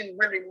enough to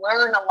really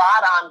learn a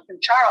lot on through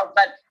Charles.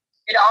 But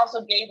it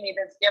also gave me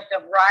this gift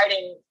of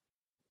riding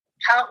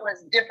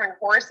countless different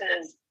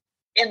horses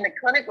in the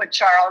clinic with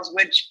Charles,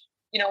 which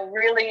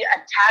really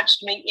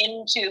attached me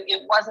into,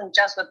 it wasn't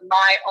just with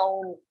my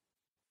own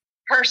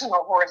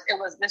personal horse.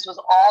 This was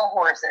all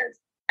horses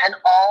and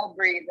all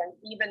breeds. And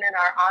even in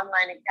our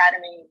online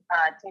academy,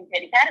 Team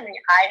Kate Academy,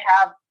 I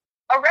have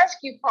a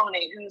rescue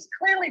pony who's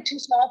clearly too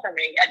small for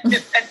me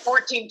at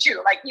 14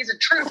 too. Like, he's a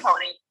true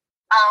pony.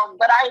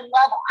 But I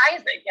love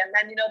Isaac. And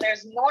then,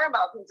 there's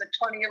Norma, who's a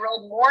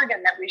 20-year-old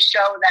Morgan, that we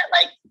show that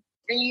like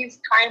these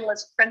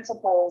timeless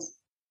principles,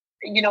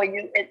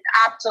 it's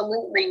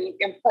absolutely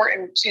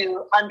important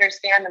to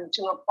understand them,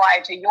 to apply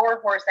to your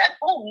horse at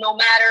home, no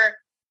matter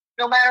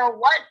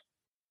what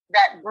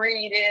that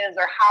breed is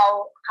or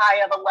how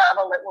high of a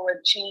level it will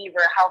achieve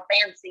or how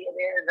fancy it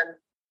is. And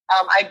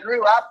I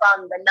grew up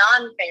on the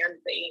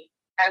non-fancy,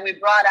 and we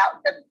brought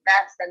out the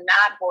best in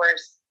that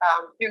horse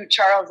through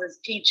Charles's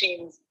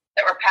teachings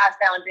that were passed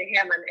down to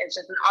him. And it's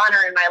just an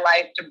honor in my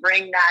life to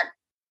bring that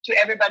to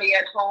everybody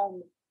at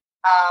home,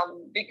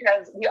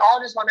 because we all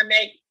just want to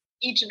make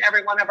each and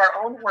every one of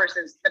our own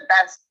horses the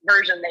best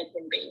version they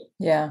can be.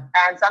 Yeah.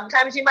 And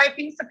sometimes you might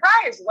be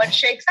surprised what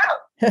shakes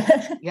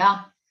out.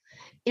 Yeah.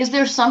 Is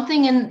there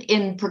something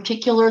in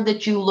particular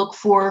that you look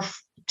for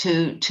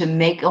to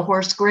make a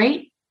horse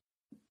great?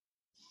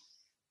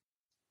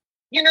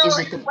 When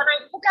I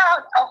pick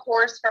out a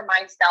horse for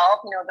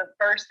myself, the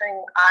first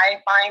thing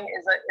I find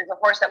is a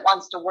horse that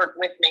wants to work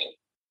with me.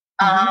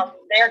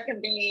 There can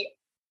be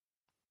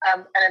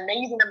an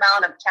amazing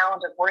amount of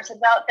talented horses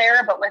out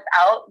there, but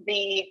without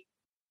the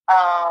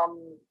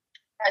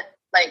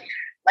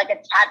like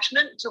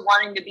attachment to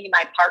wanting to be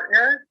my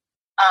partner,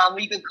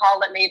 we could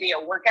call it maybe a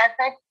work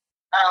ethic.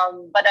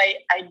 But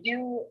I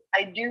do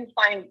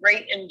find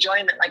great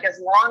enjoyment. Like,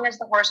 as long as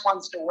the horse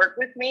wants to work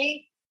with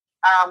me,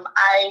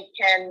 I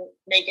can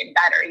make it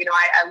better.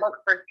 I look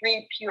for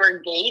 3 pure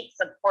gaits,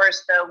 of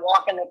course, the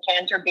walk and the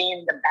canter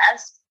being the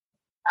best.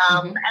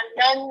 And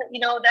then,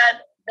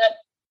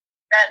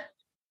 that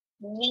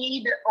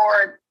need,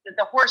 or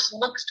the horse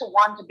looks to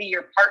want to be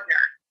your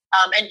partner,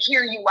 and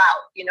hear you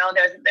out.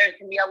 There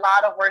can be a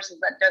lot of horses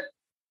that just,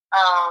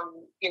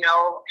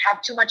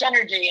 have too much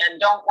energy and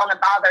don't want to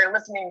bother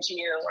listening to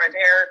you, or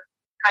they're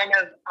kind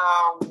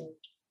of,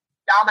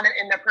 dominant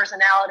in their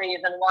personalities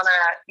and want to,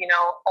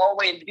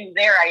 always do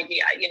their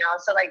idea,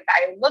 so like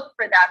I look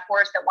for that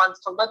horse that wants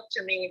to look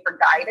to me for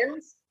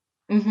guidance,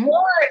 or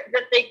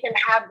that they can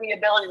have the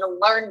ability to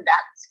learn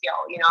that skill.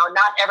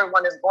 Not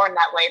everyone is born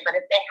that way, but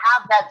if they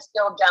have that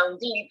skill down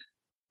deep,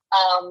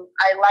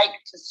 I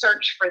like to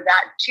search for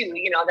that too,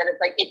 that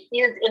it's like it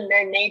is in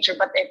their nature,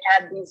 but they've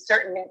had these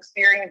certain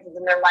experiences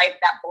in their life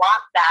that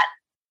block that.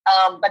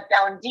 But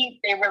down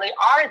deep, they really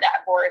are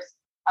that horse.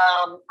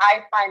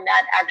 I find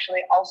that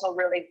actually also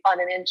really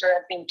fun and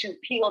interesting to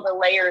peel the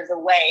layers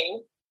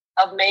away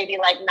of maybe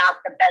like not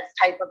the best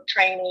type of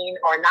training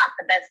or not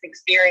the best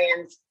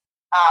experience.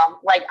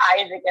 Like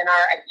Isaac in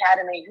our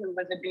academy, who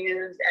was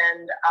abused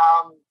and,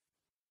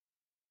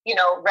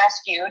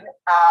 rescued.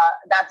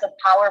 That's a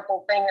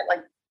powerful thing,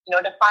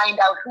 to find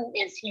out who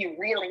is he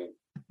really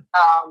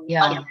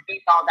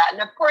underneath all that.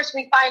 And of course,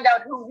 we find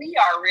out who we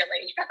are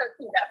really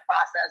through that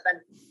process.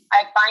 And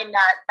I find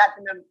that that's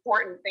an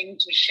important thing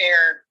to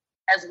share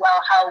as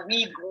well, how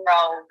we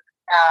grow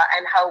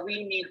and how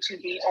we need to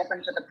be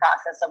open to the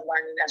process of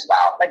learning as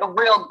well, like a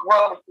real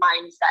growth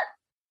mindset.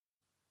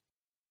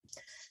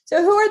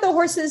 So who are the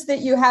horses that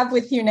you have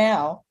with you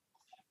now?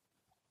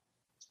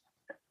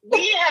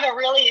 We have a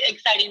really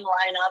exciting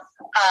lineup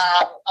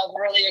of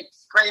really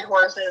great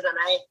horses.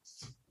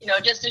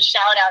 And just a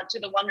shout out to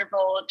the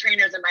wonderful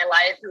trainers in my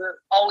life who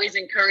always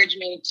encourage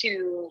me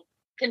to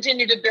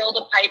continue to build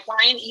a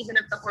pipeline, even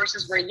if the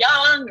horses were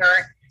young,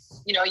 or,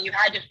 you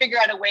had to figure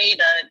out a way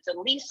to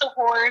lease a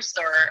horse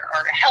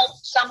or help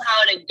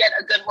somehow to get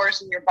a good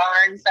horse in your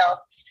barn. So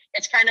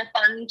it's kind of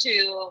fun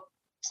to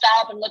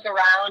stop and look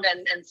around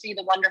and see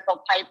the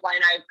wonderful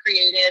pipeline I've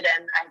created.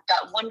 And I've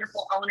got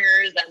wonderful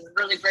owners and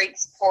really great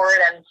support.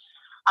 And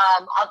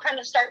I'll kind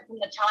of start from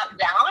the top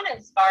down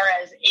as far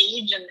as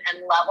age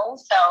and level.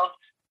 So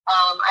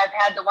I've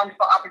had the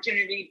wonderful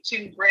opportunity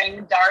to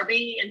bring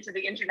Darby into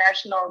the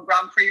International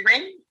Grand Prix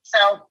ring.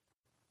 So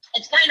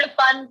it's kind of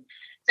fun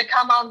to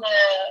come on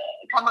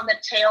the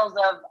tails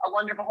of a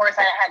wonderful horse.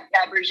 I had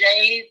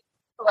Fabergé,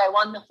 who I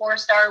won the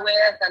 4-star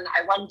with, and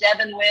I won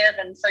Devon with.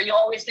 And so you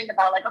always think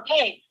about like,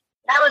 okay,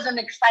 that was an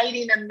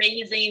exciting,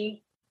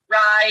 amazing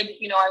ride.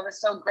 You know, I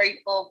was so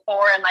grateful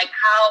for, and like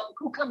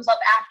who comes up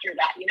after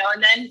that, you know?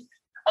 And then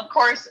of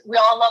course we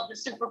all love the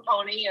Super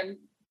Pony, and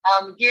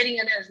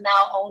Gideon is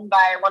now owned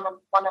by one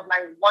of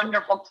my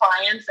wonderful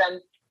clients. And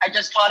I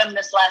just taught him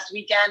this last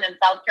weekend in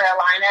South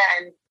Carolina,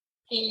 and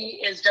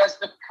he is just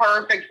the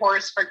perfect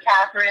horse for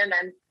Catherine.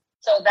 And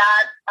so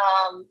that,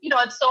 you know,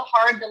 it's so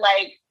hard to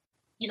like,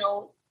 you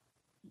know,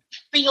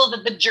 feel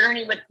that the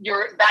journey with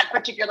that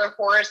particular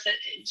horse,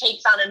 it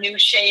takes on a new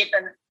shape.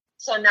 And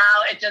so now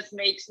it just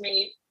makes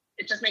my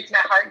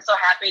heart so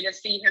happy to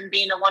see him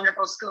being a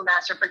wonderful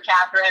schoolmaster for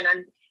Catherine.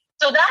 And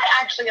so that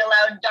actually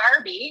allowed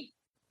Darby,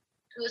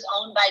 who's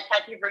owned by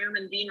Kathy Vroom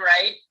and Dean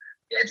Wright,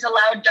 it's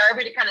allowed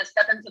Darby to kind of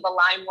step into the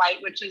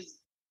limelight, which is,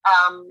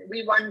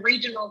 we won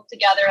regionals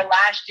together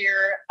last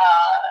year,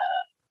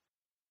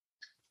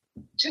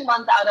 2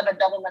 months out of a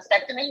double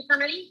mastectomy for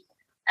me.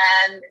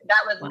 And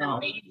that was an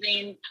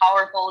amazing,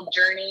 powerful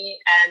journey.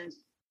 And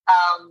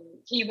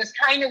he was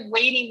kind of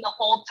waiting the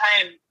whole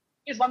time.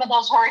 He's one of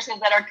those horses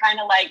that are kind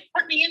of like,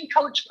 put me in,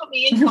 coach,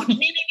 me.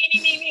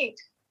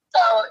 So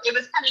it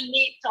was kind of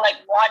neat to like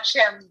watch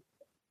him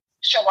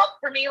show up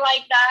for me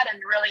like that,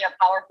 and really a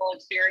powerful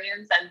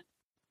experience. And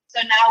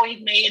so now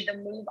we've made the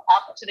move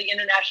up to the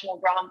International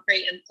Grand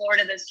Prix in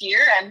Florida this year.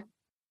 And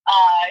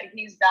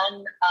he's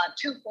done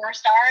 2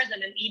 4-stars.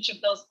 And in each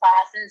of those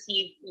classes,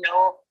 he, you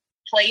know,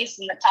 placed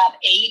in the top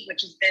 8,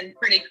 which has been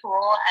pretty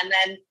cool. And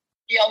then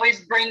he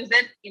always brings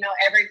it, you know,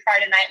 every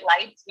Friday Night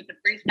Lights with the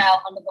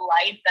freestyle Under the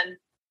Lights. And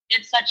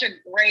it's such a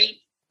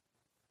great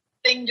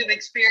thing to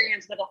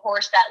experience with a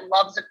horse that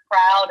loves a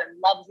crowd and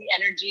loves the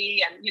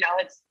energy. And, you know,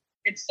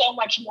 it's so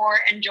much more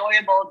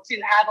enjoyable to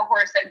have a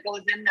horse that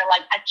goes in there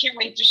like, I can't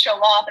wait to show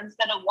off,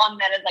 instead of one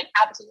that is like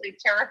absolutely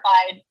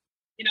terrified,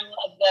 you know,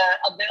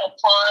 of the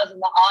applause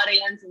and the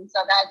audience. And so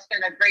that's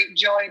been a great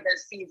joy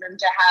this season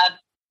to have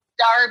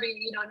Darby,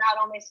 you know, not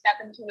only step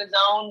into his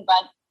own,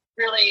 but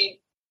really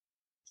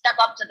step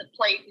up to the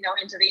plate, you know,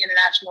 into the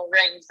international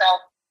ring. So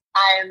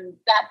I'm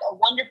got a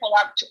wonderful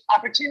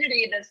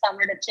opportunity this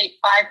summer to take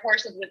 5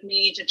 horses with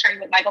me to train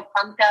with Michael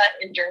Klemke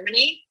in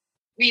Germany.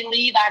 We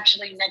leave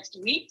actually next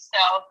week,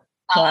 so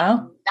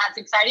that's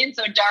exciting.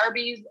 So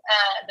Darby's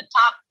the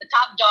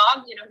top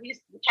dog. You know, he's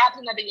the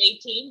captain of the A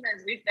team,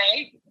 as we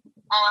say.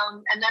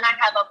 And then I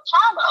have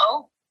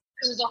Apollo,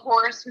 who's a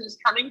horse who's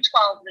coming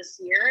 12 this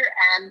year,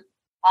 and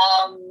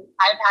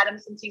I've had him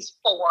since he's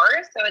 4.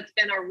 So it's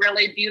been a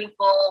really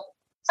beautiful,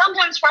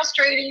 sometimes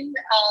frustrating,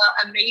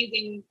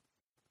 amazing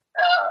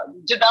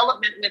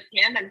development with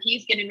him, and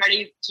he's getting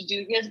ready to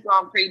do his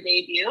Grand Prix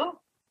debut.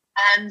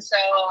 And so,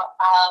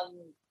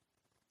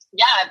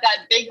 I've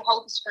got big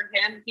hopes for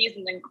him. He's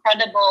an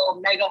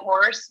incredible mega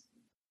horse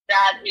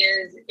that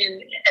is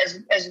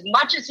as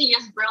much as he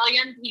is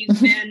brilliant,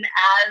 he's been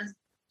as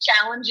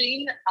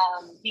challenging.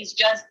 He's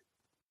just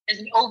is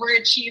an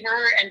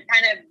overachiever and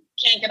kind of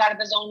can't get out of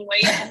his own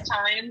way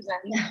sometimes.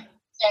 And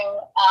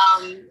so,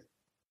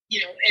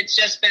 you know, it's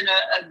just been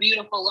a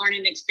beautiful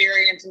learning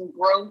experience and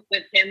growth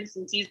with him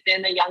since he's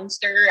been a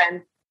youngster,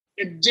 and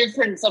the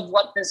difference of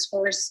what this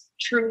horse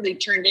truly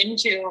turned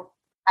into.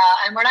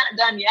 And we're not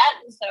done yet.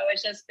 So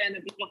it's just been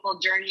a beautiful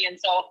journey. And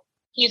so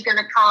he's going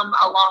to come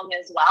along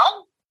as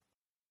well.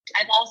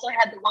 I've also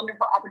had the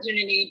wonderful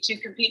opportunity to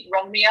compete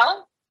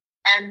Romeo.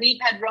 And we've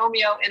had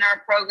Romeo in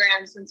our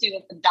program since he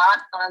was the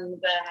dot on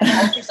the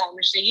ultrasound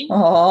machine.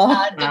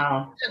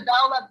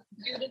 Developed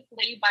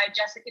beautifully by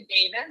Jessica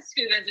Davis,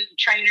 who is a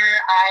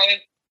trainer I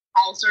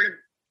sort of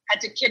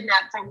had to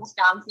kidnap from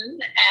Wisconsin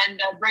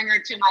and bring her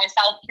to my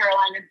South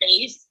Carolina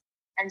base.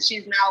 And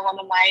she's now one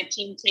of my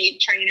Team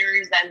Tate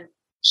trainers. And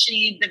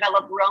she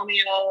developed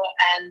Romeo.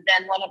 And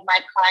then one of my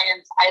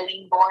clients,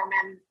 Eileen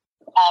Borman,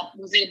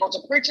 was able to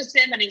purchase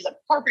him, and he's a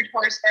perfect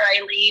horse for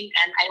Eileen.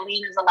 And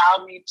Eileen has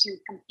allowed me to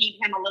compete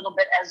him a little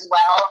bit as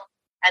well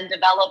and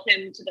develop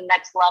him to the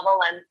next level.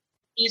 And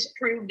he's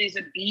proved he's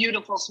a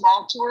beautiful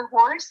small tour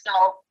horse.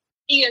 So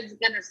he is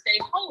going to stay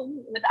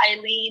home with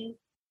Eileen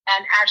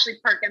and Ashley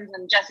Perkins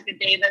and Jessica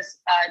Davis.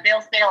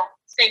 They'll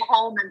stay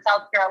home in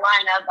South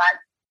Carolina, but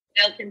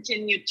they'll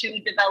continue to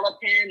develop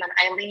him.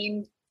 And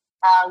Eileen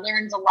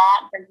learns a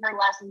lot from her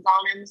lessons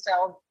on him.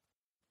 So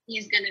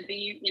he's going to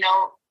be, you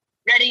know,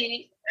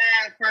 ready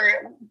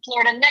for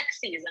Florida next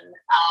season.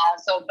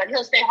 But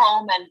he'll stay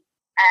home and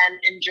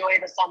enjoy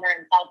the summer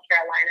in South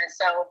Carolina.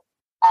 So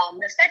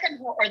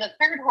the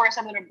third horse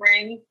I'm going to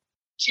bring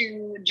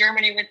to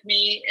Germany with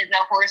me is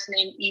a horse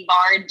named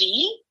Ivar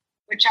D,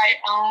 which I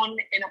own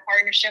in a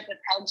partnership with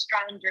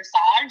Heldstrand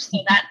Dressage. So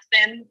that's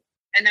been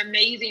an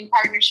amazing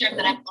partnership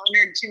that I'm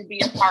honored to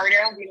be a part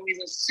of. You know, he's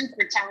a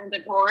super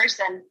talented horse,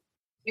 and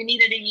we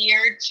needed a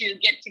year to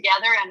get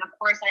together. And of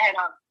course, I had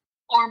a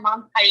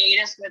 4-month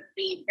hiatus with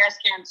the breast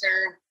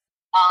cancer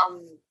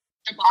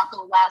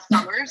debacle last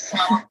summer. So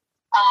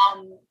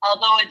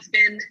although it's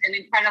been an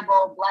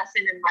incredible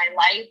blessing in my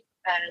life,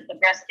 the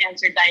breast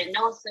cancer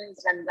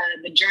diagnosis and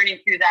the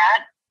journey through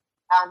that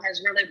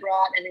has really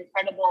brought an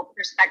incredible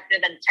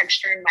perspective and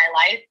texture in my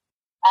life.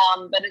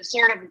 But it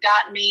sort of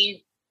got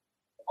me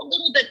a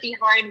little bit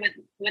behind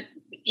with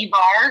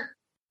Ivar.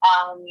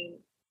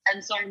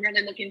 And so I'm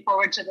really looking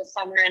forward to the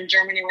summer in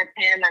Germany with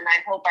him. And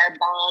I hope our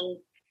bond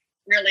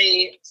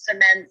really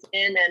cements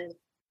in. And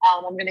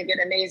I'm going to get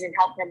amazing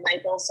help from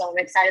Michael. So I'm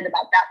excited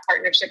about that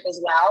partnership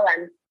as well.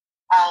 And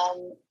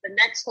the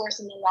next horse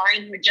in the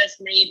line who just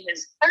made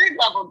his third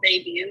level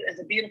debut is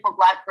a beautiful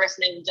black horse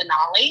named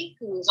Denali,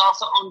 who is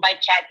also owned by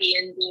Jackie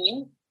and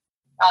Dean.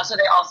 So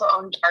they also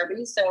own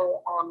Darby.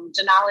 So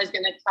Denali is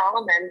going to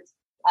come, and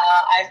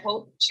I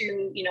hope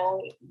to,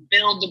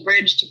 build the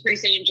bridge to Prix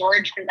St.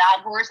 George for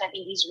that horse. I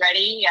think he's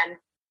ready and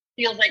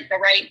feels like the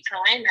right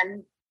time.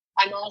 And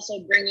I'm also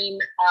bringing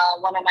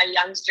one of my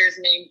youngsters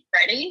named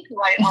Freddie,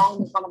 who I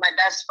own with one of my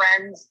best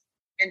friends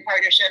in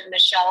partnership,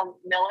 Michelle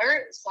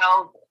Miller.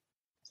 So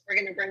we're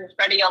going to bring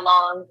Freddie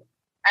along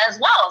as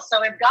well.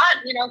 So we've got,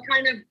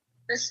 kind of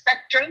the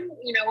spectrum,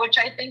 which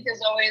I think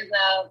is always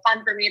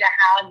fun for me to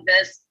have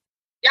this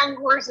young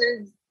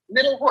horses,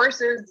 middle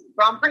horses,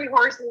 Grand Prix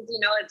horses.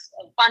 It's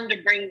fun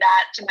to bring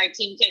that to my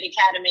Team Tate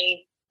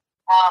Academy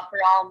for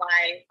all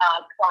my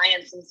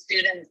clients and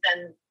students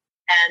and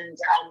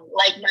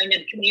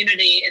like-minded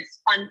community. It's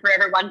fun for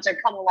everyone to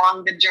come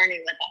along the journey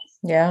with us.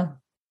 Yeah.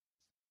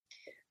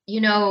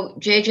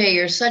 JJ,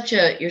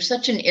 you're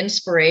such an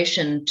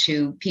inspiration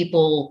to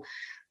people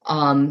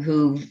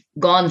who've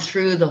gone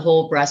through the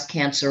whole breast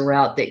cancer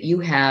route that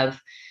you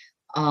have.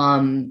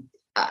 I'm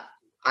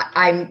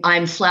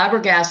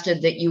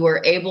flabbergasted that you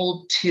were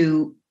able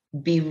to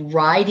be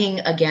riding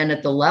again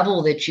at the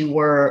level that you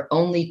were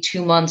only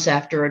 2 months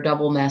after a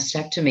double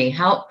mastectomy.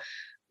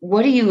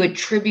 What do you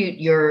attribute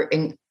your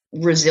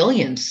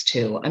resilience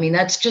to? I mean,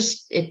 that's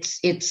just,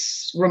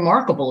 it's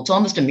remarkable. It's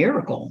almost a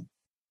miracle.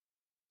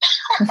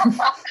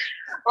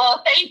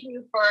 Well, thank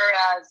you for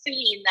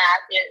seeing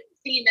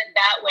it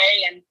that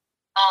way. And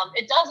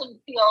it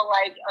doesn't feel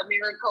like a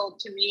miracle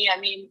to me. I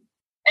mean,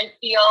 I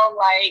feel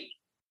like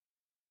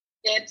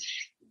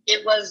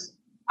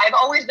I've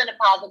always been a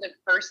positive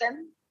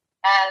person.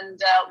 And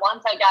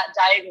once I got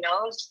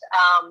diagnosed,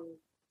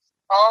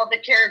 all the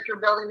character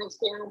building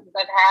experiences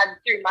I've had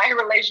through my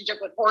relationship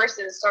with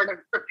horses sort of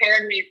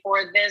prepared me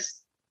for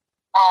this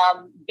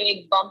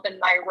big bump in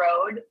my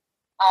road.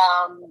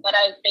 But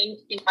I think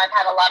I've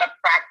had a lot of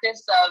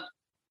practice of,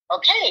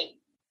 okay,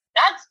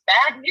 that's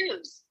bad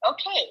news.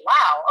 Okay,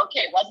 wow.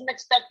 Okay, wasn't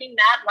expecting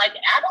that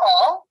at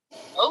all.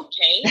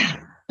 Okay.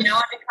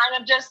 I kind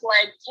of just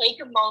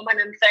take a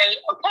moment and say,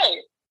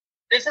 okay,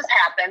 this has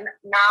happened.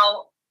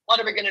 Now, what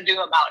are we going to do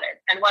about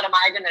it? And what am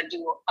I going to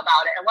do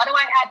about it? And what do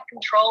I have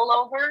control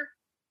over?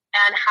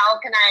 And how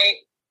can I,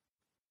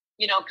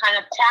 kind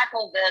of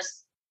tackle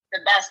this the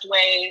best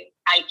way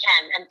I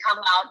can and come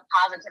out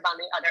positive on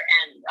the other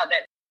end of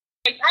it?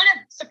 I kind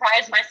of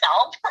surprised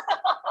myself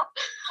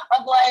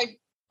of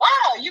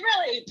wow, you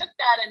really took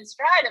that in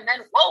stride, and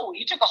then, whoa,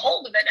 you took a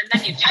hold of it, and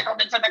then you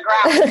tackled it to the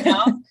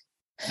ground,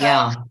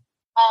 Yeah.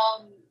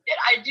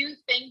 I do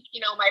think,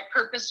 my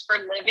purpose for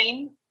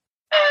living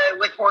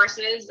with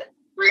horses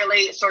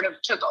really sort of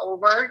took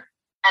over,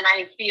 and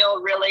I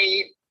feel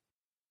really,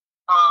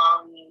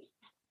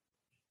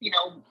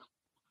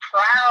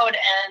 proud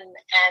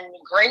and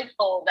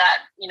grateful that,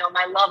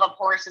 my love of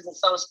horses is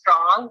so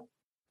strong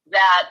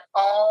that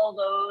all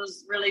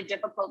those really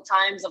difficult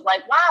times of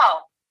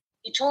wow,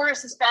 he tore a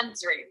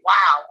suspensory.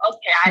 Wow.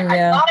 Okay.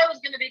 I thought I was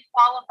going to be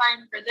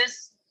qualifying for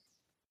this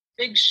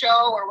big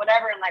show or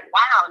whatever. And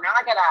wow, now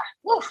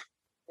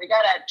we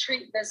got to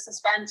treat this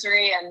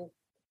suspensory. And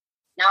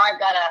now I've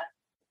got to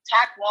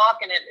tack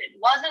walk. And it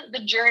wasn't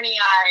the journey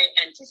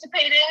I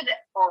anticipated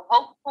or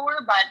hoped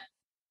for, but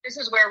this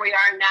is where we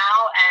are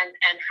now.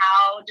 And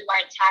how do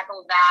I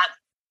tackle that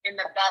in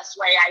the best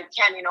way I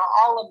can?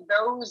 All of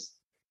those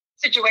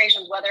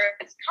situations, whether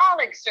it's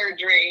colic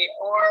surgery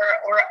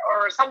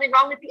or something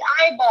wrong with the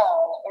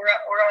eyeball or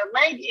a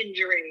leg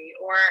injury,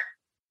 or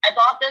I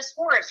bought this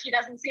horse, he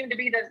doesn't seem to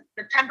be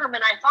the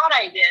temperament I thought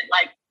I did.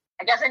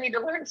 I guess I need to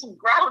learn some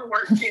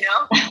groundwork,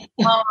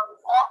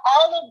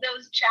 all of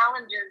those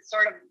challenges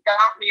sort of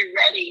got me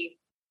ready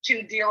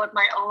to deal with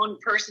my own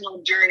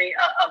personal journey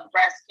of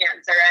breast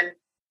cancer. And,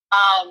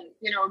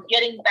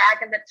 getting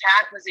back in the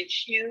tack was a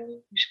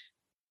huge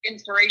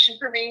inspiration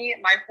for me.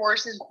 My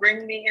horses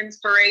bring me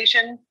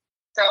inspiration.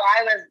 So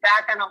I was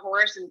back on a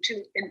horse in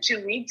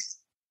two weeks.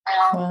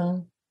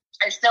 Wow.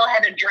 I still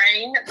had a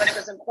drain, but it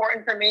was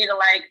important for me to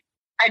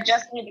I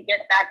just need to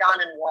get back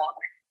on and walk,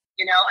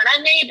 and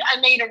I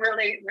made a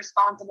really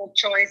responsible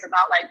choice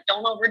about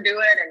don't overdo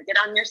it and get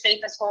on your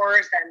safest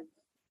horse and,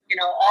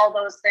 all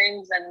those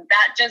things. And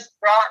that just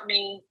brought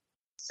me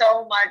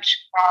so much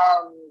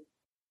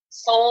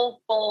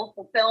soulful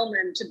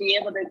fulfillment to be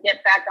able to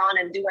get back on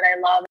and do what I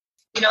love.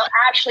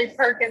 Ashley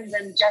Perkins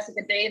and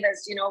Jessica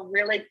Davis,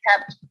 really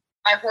kept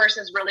my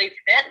horses really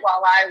fit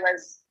while I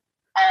was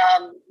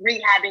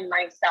rehabbing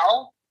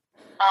myself.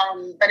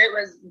 But it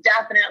was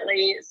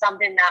definitely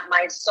something that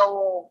my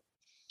soul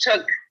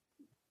took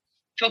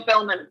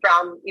fulfillment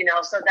from,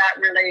 so that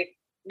really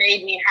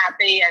made me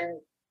happy. And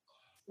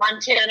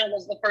Montana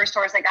was the first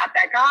horse I got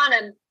back on.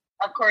 And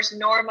of course,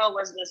 Norma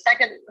was the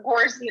second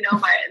horse, the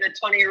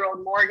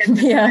 20-year-old Morgan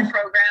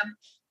program.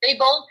 They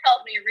both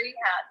helped me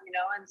rehab,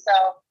 and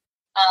so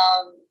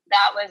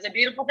that was a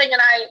beautiful thing.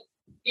 And I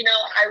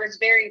was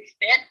very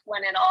fit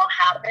when it all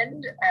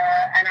happened.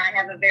 And I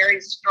have a very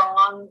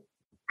strong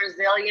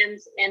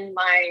resilience in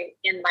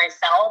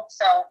myself.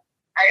 So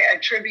I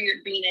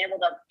attribute being able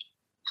to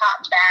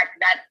pop back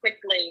that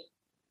quickly.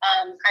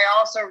 I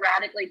also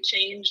radically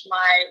changed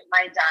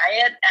my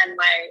diet and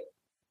my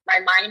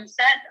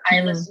mindset.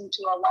 I listened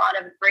to a lot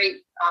of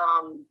great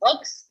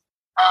books.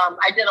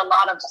 I did a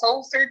lot of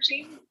soul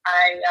searching.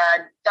 I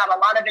got a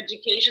lot of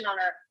education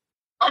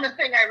on a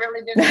thing I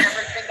really didn't ever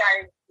think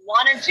I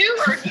wanted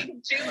to or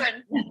needed to.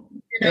 And,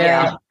 you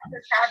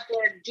just have to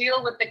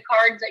deal with the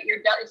cards that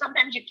you're dealt.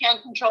 Sometimes you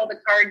can't control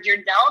the cards you're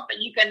dealt, but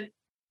you can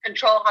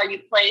control how you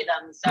play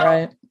them.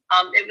 So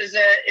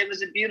it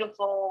was a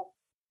beautiful,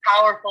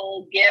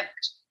 powerful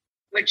gift,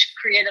 which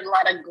created a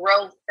lot of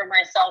growth for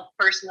myself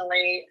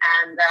personally.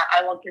 And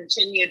I will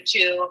continue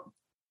to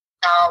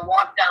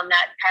walk down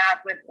that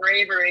path with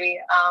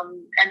bravery,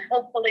 and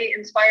hopefully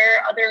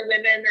inspire other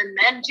women and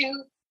men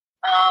to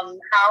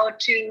how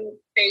to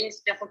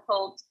face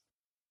difficult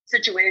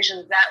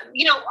situations that,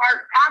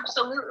 are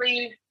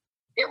absolutely,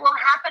 it will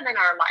happen in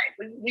our life.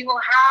 We will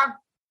have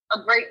a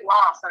great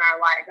loss in our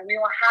life, and we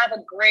will have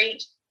a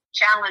great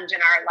challenge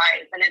in our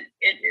life. And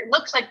it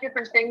looks like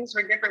different things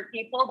for different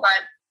people,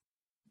 but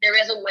there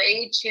is a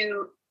way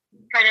to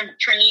kind of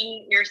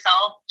train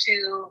yourself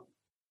to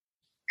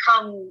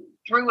come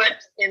through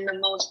it in the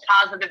most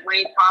positive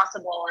way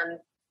possible. And,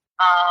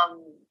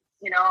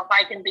 if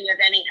I can be of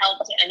any help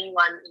to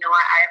anyone,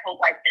 I hope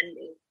I can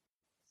be.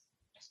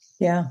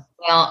 Yeah.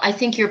 Well, I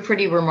think you're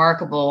pretty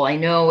remarkable. I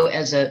know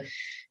as a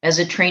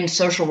trained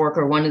social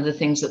worker, one of the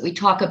things that we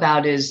talk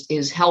about is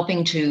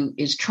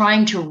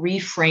trying to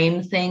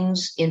reframe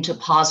things into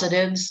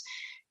positives.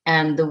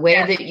 And the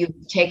way that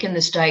you've taken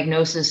this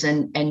diagnosis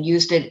and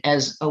used it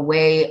as a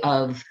way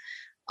of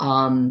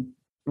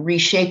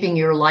reshaping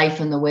your life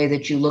and the way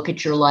that you look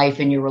at your life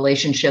and your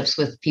relationships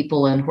with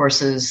people and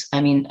horses. I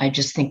mean, I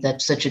just think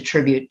that's such a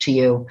tribute to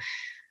you.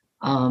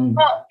 I'm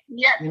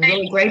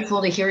really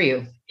grateful to hear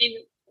you.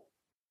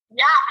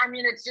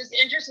 It's just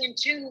interesting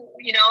too,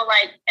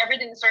 like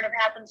everything sort of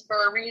happens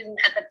for a reason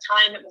at the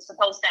time it was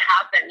supposed to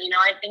happen.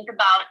 I think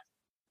about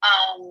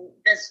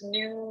this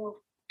new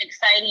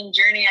exciting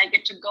journey I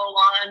get to go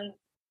on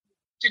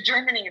to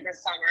Germany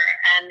this summer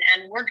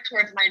and work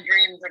towards my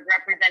dreams of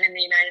representing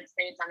the United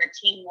States on a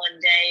team one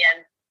day.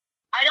 And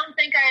I don't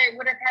think I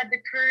would have had the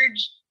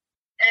courage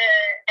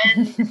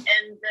and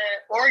the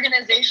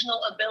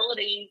organizational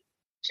ability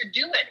to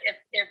do it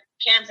if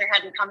cancer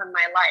hadn't come in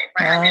my life.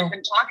 Right? Wow. I've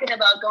been talking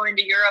about going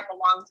to Europe a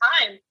long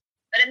time,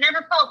 but it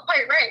never felt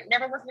quite right. It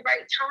never was the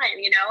right time,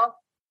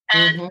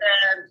 And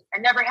I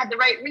never had the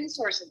right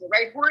resources, the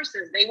right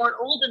horses. They weren't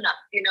old enough,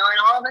 and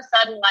all of a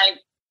sudden,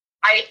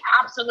 I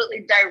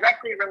absolutely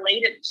directly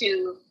related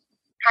to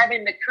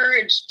having the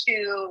courage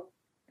to,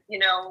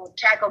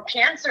 tackle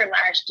cancer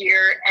last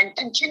year and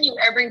continue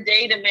every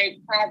day to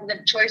make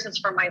positive choices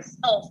for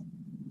myself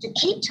to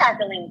keep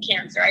tackling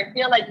cancer. I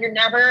feel like you're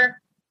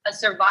never a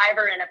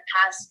survivor in a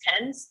past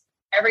tense.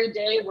 Every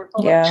day we're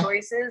full of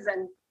choices,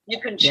 and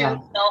you can choose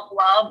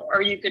self-love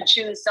or you could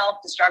choose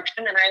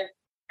self-destruction. And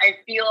I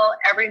feel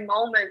every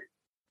moment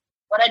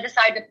what I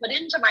decide to put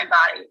into my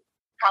body,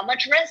 how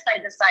much rest I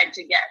decide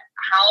to get,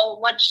 how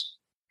much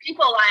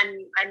people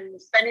I'm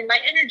spending my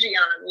energy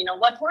on,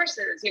 what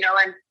horses,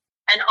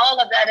 and all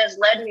of that has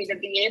led me to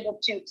be able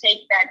to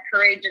take that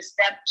courageous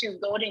step to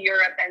go to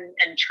Europe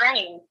and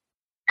train.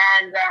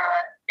 And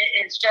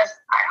it's just,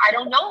 I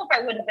don't know if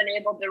I would have been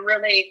able to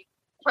really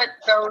put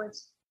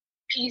those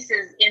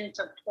pieces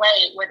into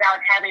play without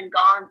having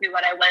gone through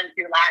what I went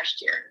through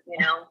last year,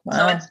 Wow.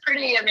 So it's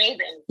pretty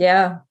amazing.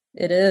 Yeah,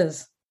 it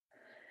is.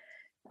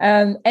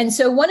 And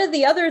so one of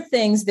the other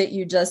things that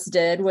you just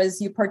did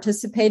was you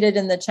participated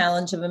in the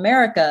Challenge of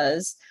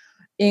Americas,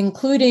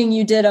 including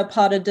you did a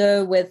pas de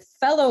deux with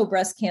fellow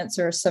breast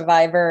cancer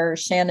survivor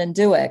Shannon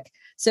Dewick.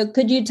 So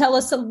could you tell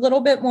us a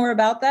little bit more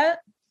about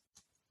that?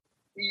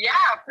 Yeah,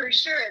 for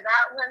sure.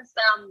 That was,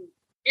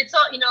 it's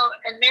all,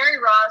 and Mary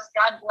Ross,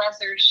 God bless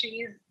her,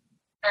 she's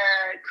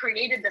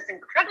created this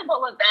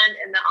incredible event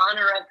in the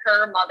honor of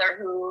her mother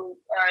who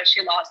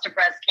she lost to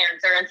breast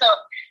cancer. And so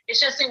it's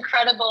just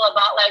incredible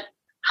about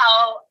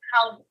how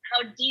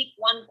deep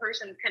one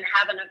person can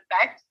have an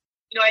effect.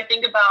 I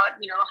think about,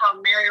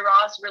 how Mary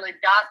Ross really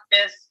got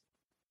this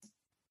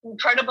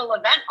incredible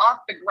event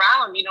off the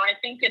ground. I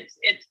think it's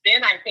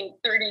been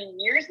 30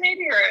 years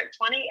maybe, or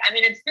 20. I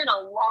mean, it's been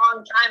a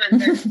long time. And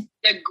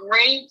the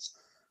great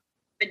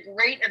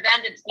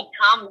event it's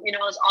become,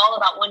 is all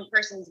about one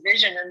person's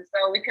vision. And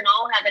so we can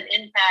all have an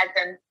impact.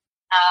 And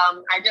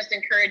I just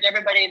encourage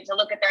everybody to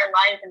look at their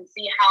life and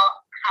see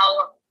how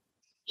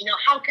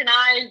can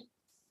I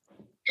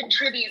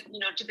contribute,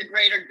 to the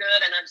greater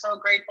good. And I'm so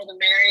grateful to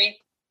Mary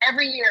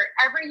every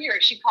year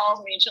she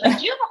calls me and she's like,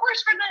 do you have a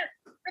horse for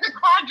the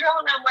quadrille?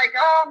 And I'm like,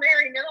 oh,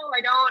 Mary, no,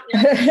 I don't.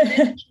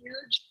 It's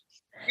huge.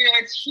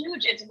 It's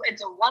huge.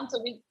 It's a once a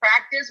week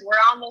practice. We're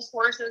on those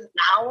horses an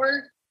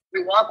hour.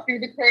 We walk through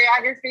the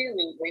choreography.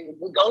 We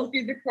go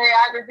through the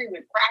choreography.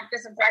 We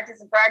practice and practice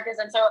and practice.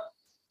 And so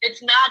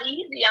it's not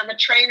easy on the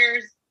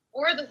trainers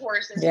or the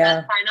horses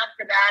that sign up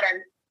for that.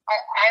 And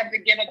I have to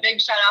give a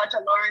big shout out to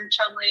Lauren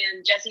Chumley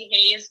and Jesse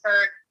Hayes for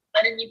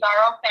letting me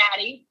borrow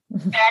Fatty.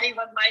 Fatty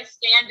was my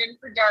stand-in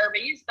for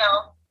Darby.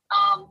 So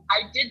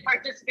I did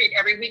participate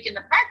every week in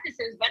the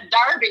practices, but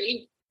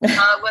Darby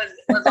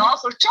was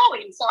also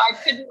showing. So I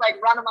couldn't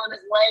run him on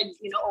his legs,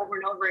 over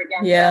and over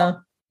again. Yeah. So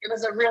it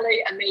was a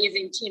really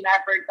amazing team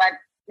effort. But,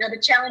 the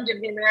Challenge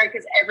of the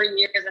Americas every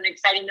year is an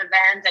exciting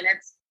event. And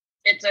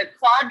it's a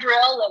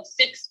quadrille of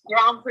 6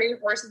 Grand Prix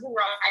horses and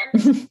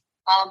rides.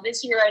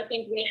 This year, I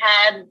think we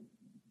had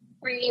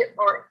 3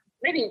 or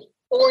maybe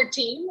 4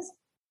 teams.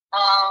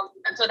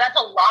 And so that's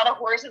a lot of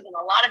horses and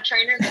a lot of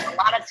trainers and a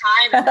lot of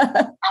time.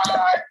 And,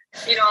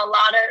 a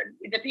lot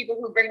of the people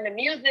who bring the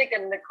music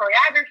and the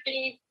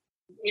choreography,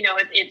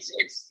 it's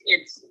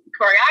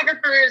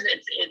choreographers,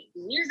 it's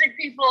music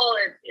people,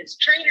 it's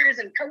trainers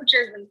and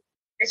coaches. And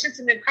it's just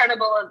an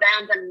incredible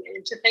event.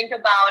 And to think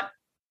about,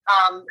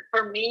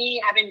 for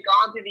me, having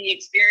gone through the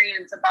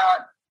experience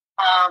about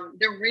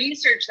the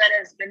research that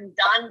has been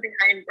done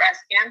behind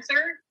breast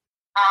cancer,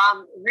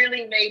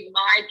 really made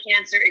my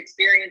cancer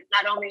experience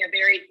not only a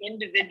very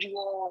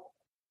individual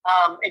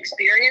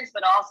experience,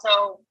 but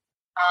also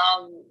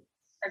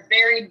a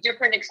very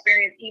different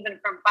experience even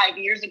from 5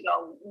 years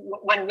ago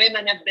when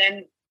women have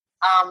been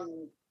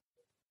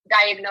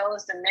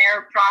diagnosed and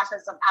their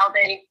process of how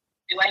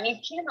do I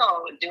need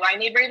chemo? Do I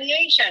need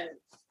radiation?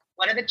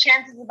 What are the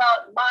chances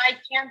about my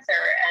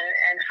cancer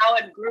and how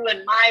it grew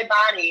in my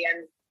body?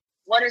 And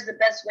what is the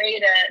best way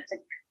to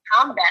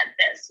combat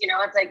this?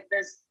 It's like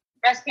this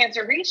Breast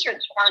Cancer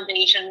Research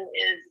Foundation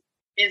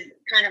is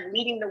kind of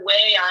leading the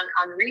way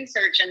on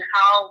research and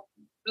how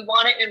we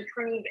want to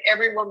improve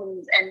every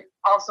woman's and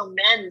also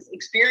men's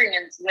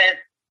experience with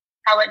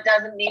how it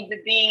doesn't need to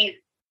be,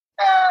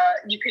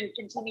 you can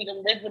continue to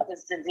live with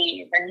this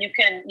disease and you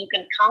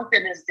can conquer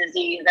this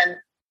disease. And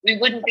we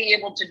wouldn't be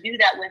able to do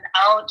that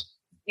without,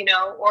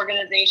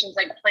 organizations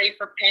like Play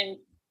for Pink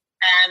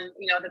and,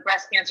 the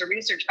Breast Cancer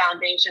Research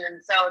Foundation.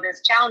 And so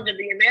this Challenge of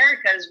the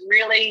Americas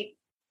really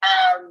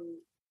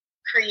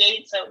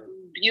creates a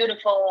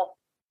beautiful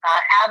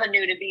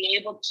avenue to be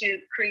able to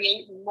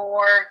create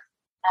more,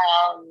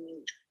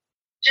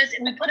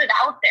 we put it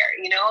out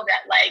there,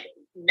 that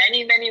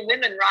many, many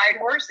women ride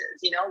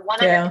horses,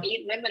 1 out of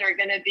 8 women are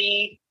going to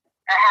be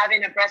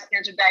having a breast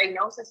cancer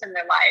diagnosis in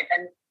their life.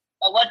 And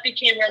what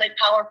became really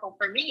powerful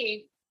for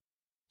me,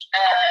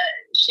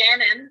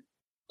 Shannon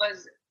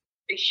was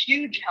a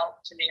huge help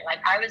to me.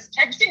 I was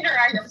texting her,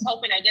 I was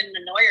hoping I didn't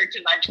annoy her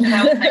too much because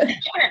I was like,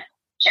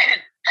 Shannon,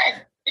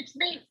 hey, it's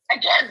me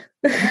again.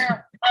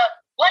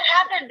 What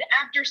happened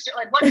after?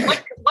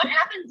 What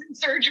happens in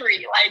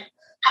surgery?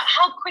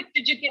 How quick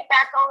did you get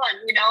back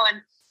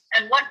on?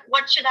 And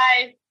what should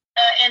I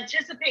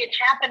anticipate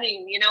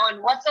happening?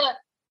 And what's a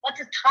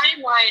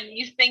timeline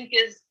you think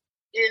is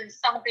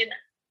something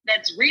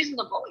that's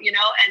reasonable?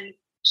 And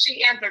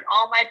she answered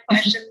all my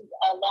questions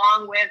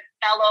along with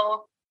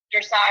fellow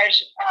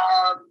dressage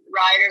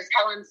riders,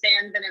 Helen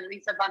Sandin and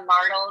Lisa Van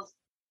Martels.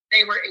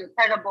 They were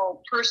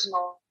incredible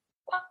personal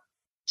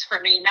for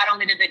me. Not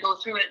only did they go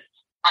through it,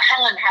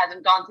 Helen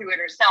hasn't gone through it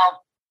herself,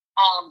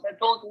 but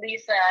both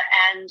Lisa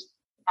and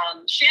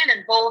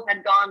Shannon both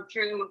had gone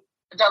through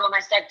a double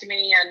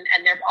mastectomy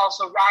and they're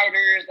also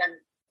riders. And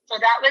so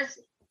that was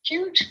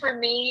huge for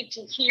me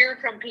to hear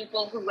from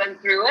people who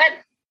went through it,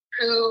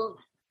 who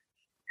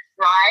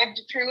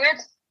thrived through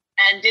it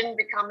and didn't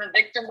become a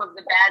victim of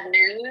the bad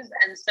news.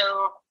 And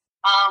so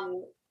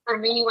for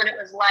me, when it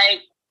was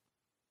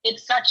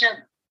it's such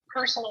a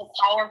personal,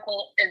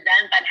 powerful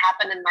event that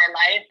happened in my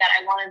life that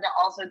I wanted to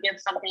also give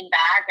something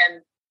back.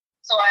 And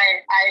so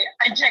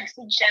I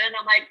texted Shannon.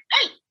 I'm like,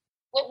 hey,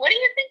 what do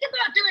you think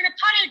about doing a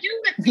Pas de Deux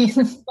with me? This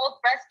is both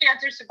breast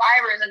cancer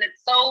survivors. And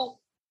it's so,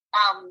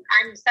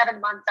 I'm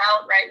 7 months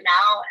out right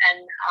now.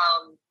 And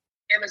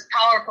it was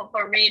powerful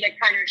for me to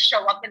kind of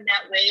show up in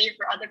that way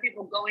for other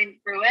people going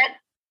through it.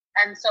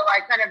 And so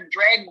I kind of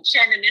dragged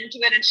Shannon into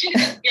it and she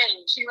was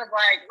game. She was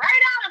like,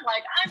 right on. I'm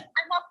like,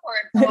 I'm up for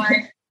it. So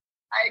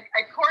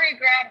I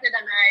choreographed it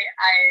and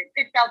I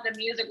picked out the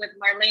music with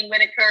Marlene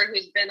Whitaker,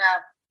 who's been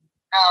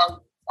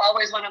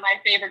always one of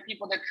my favorite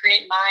people to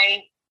create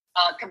my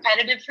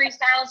competitive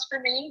freestyles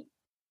for me.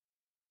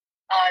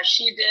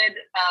 She did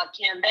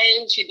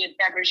Cambay, she did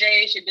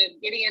Fabergé, she did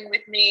Gideon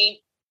with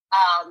me.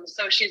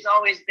 So she's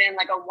always been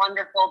a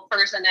wonderful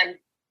person. And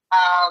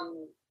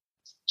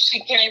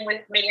she came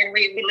with me and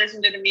we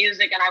listened to the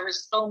music and I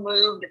was so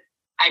moved.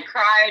 I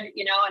cried,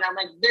 and I'm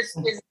like, this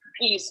is the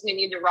piece we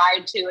need to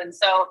ride to. And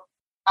so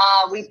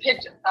we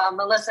picked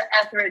Melissa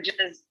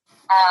Etheridge's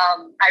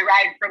I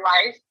Ride for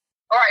Life,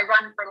 or I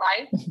Run for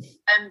Life.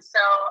 And so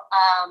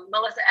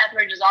Melissa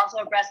Etheridge is also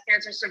a breast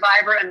cancer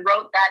survivor and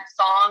wrote that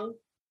song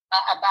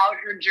about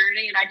her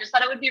journey. And I just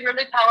thought it would be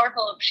really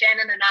powerful if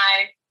Shannon and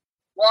I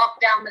walked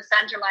down the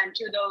center line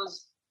to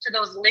those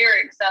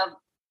lyrics of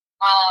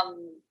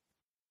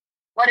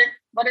what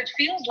it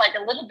feels like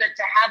a little bit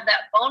to have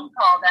that phone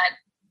call that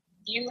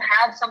you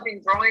have something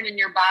growing in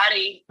your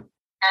body,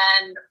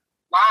 and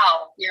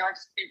wow,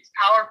 it's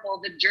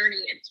powerful, the journey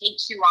it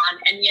takes you on.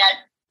 And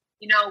yet,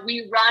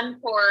 we run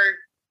for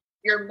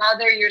your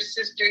mother, your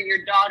sister,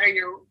 your daughter,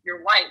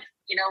 your wife.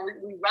 We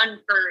run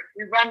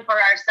for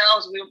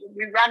ourselves.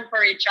 We run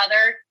for each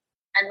other,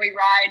 and we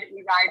ride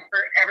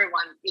for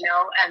everyone.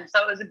 And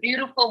so it was a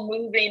beautiful,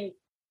 moving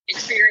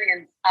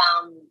experience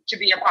to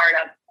be a part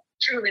of.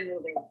 Truly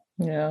moving.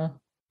 Yeah.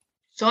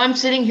 So I'm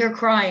sitting here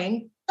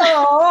crying.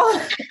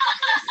 Oh.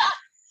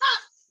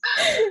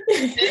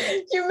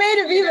 You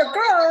made Aviva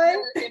cry.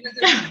 It was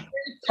a very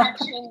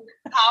touching,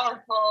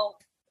 powerful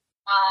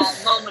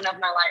moment of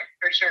my life,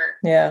 for sure.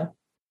 Yeah.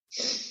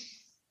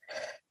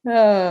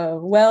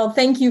 Oh, well,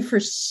 thank you for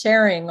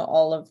sharing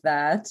all of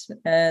that.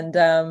 And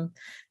the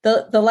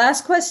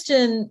last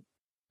question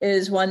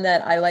is one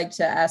that I like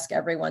to ask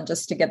everyone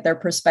just to get their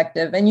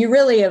perspective. And you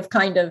really have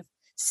kind of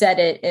said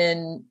it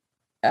in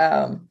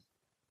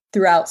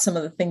throughout some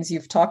of the things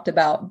you've talked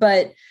about.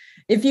 But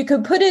if you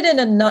could put it in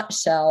a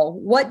nutshell,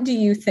 what do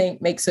you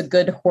think makes a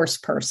good horse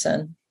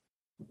person?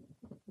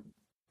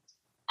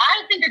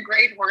 I think a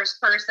great horse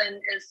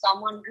person is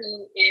someone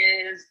who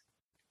is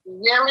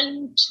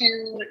willing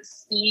to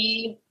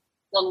see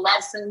the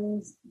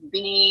lessons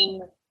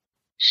being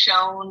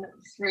shown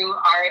through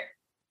our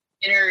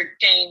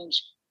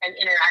interchange and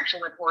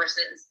interaction with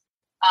horses.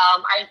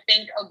 I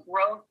think a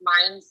growth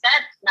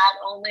mindset, not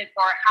only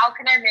for how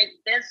can I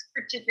make this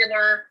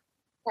particular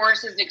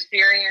horse's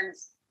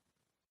experience,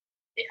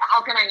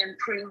 how can I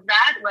improve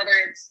that, whether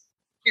it's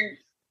through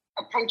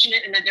approaching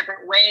it in a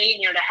different way,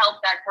 to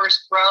help that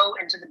horse grow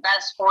into the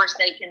best horse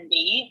they can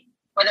be,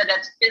 whether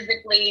that's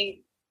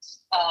physically,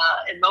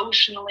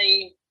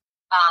 emotionally,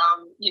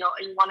 you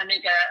want to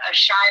make a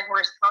shy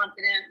horse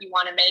confident, you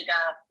want to make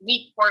a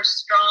weak horse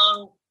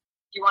strong,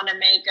 you want to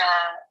make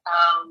a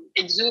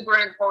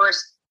exuberant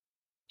horse,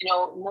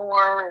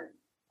 more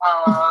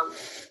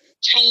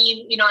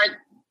tame,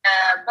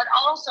 but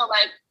also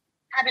like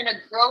having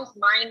a growth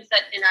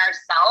mindset in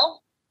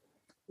ourselves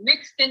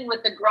mixed in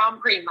with the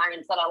Grand Prix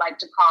mindset, I like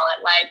to call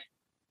it. Like,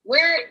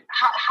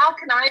 how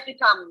can I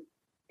become,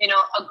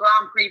 a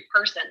Grand Prix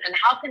person? And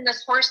how can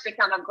this horse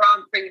become a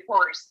Grand Prix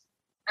horse?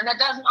 And that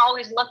doesn't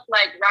always look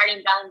like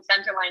riding down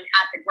center line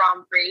at the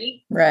Grand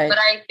Prix. Right. But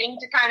I think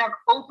to kind of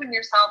open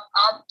yourself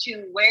up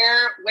to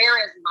where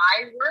is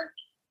my work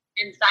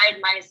inside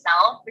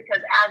myself,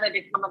 because as I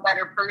become a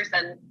better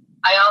person,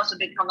 I also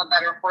become a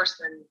better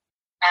horseman.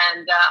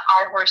 And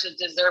our horses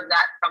deserve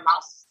that from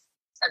us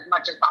as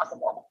much as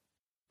possible.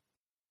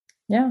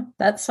 Yeah,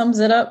 that sums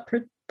it up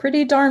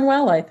pretty darn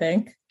well, I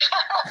think.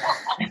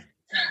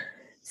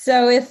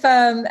 So if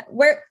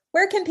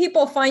where can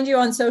people find you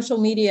on social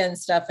media and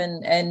stuff,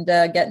 and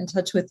get in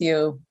touch with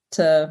you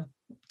to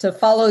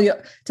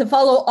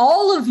follow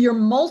all of your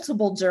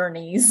multiple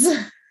journeys?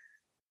 Yes.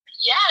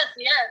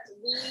 We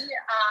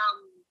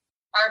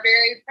are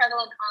very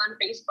prevalent on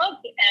Facebook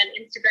and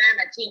Instagram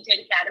at Team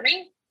Tate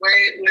Academy,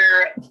 where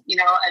we're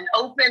an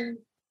open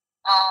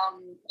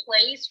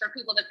place for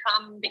people to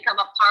come become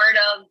a part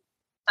of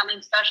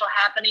something special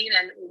happening,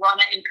 and we want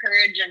to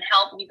encourage and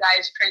help you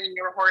guys train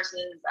your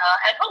horses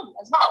at home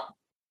as well.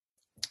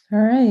 All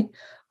right.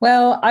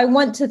 Well, I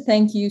want to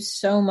thank you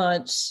so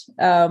much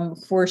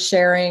for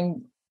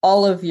sharing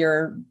all of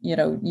your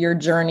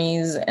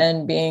journeys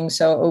and being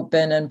so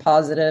open and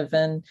positive.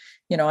 And,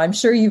 I'm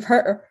sure you've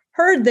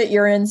heard that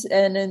you're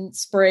an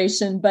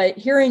inspiration, but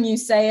hearing you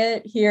say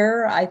it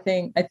here, I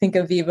think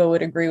Aviva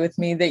would agree with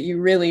me that you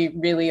really,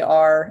 really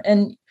are.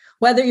 And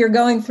whether you're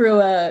going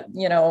through a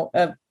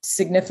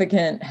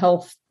significant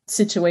health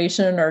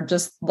situation or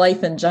just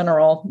life in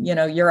general,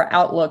 your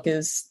outlook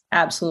is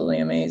absolutely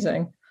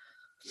amazing.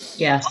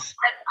 Yes.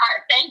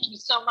 Thank you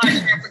so much.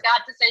 And I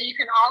forgot to say, you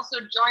can also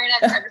join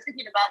us. I was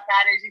thinking about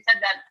that as you said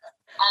that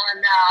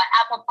on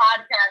Apple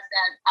Podcast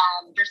at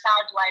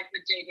Dressage Life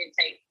with JJ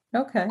Tate.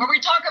 Okay. Where we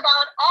talk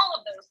about all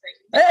of those things.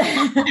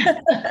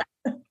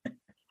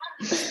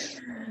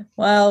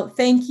 Well,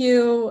 thank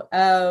you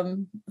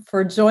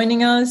for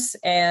joining us,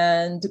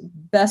 and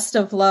best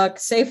of luck.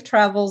 Safe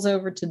travels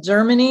over to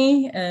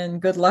Germany,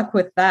 and good luck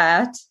with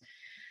that.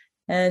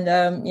 And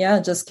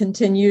just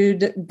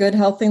continued good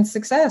health and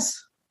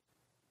success.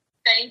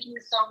 Thank you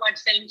so much.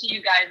 Same to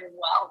you guys as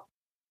well.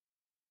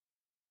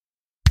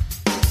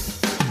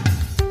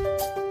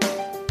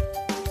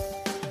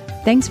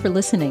 Thanks for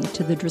listening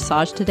to the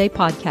Dressage Today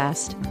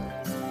podcast.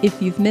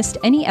 If you've missed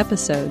any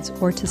episodes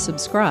or to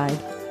subscribe,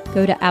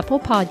 go to Apple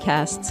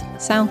Podcasts,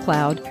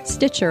 SoundCloud,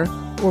 Stitcher,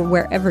 or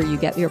wherever you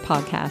get your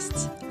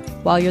podcasts.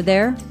 While you're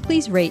there,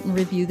 please rate and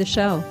review the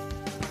show.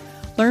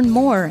 Learn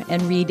more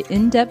and read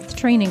in-depth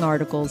training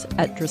articles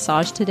at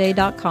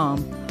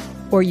dressagetoday.com,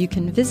 or you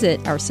can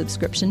visit our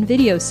subscription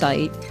video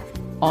site,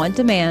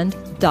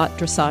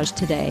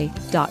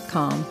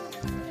 ondemand.dressagetoday.com.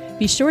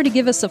 Be sure to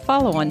give us a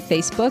follow on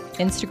Facebook,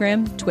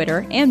 Instagram,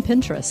 Twitter, and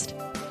Pinterest.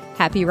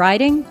 Happy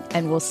riding,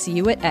 and we'll see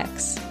you at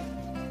X.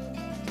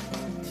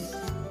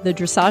 The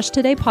Dressage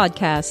Today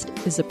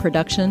podcast is a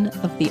production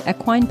of the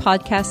Equine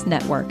Podcast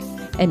Network,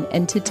 an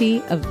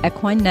entity of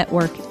Equine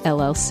Network,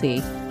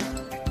 LLC.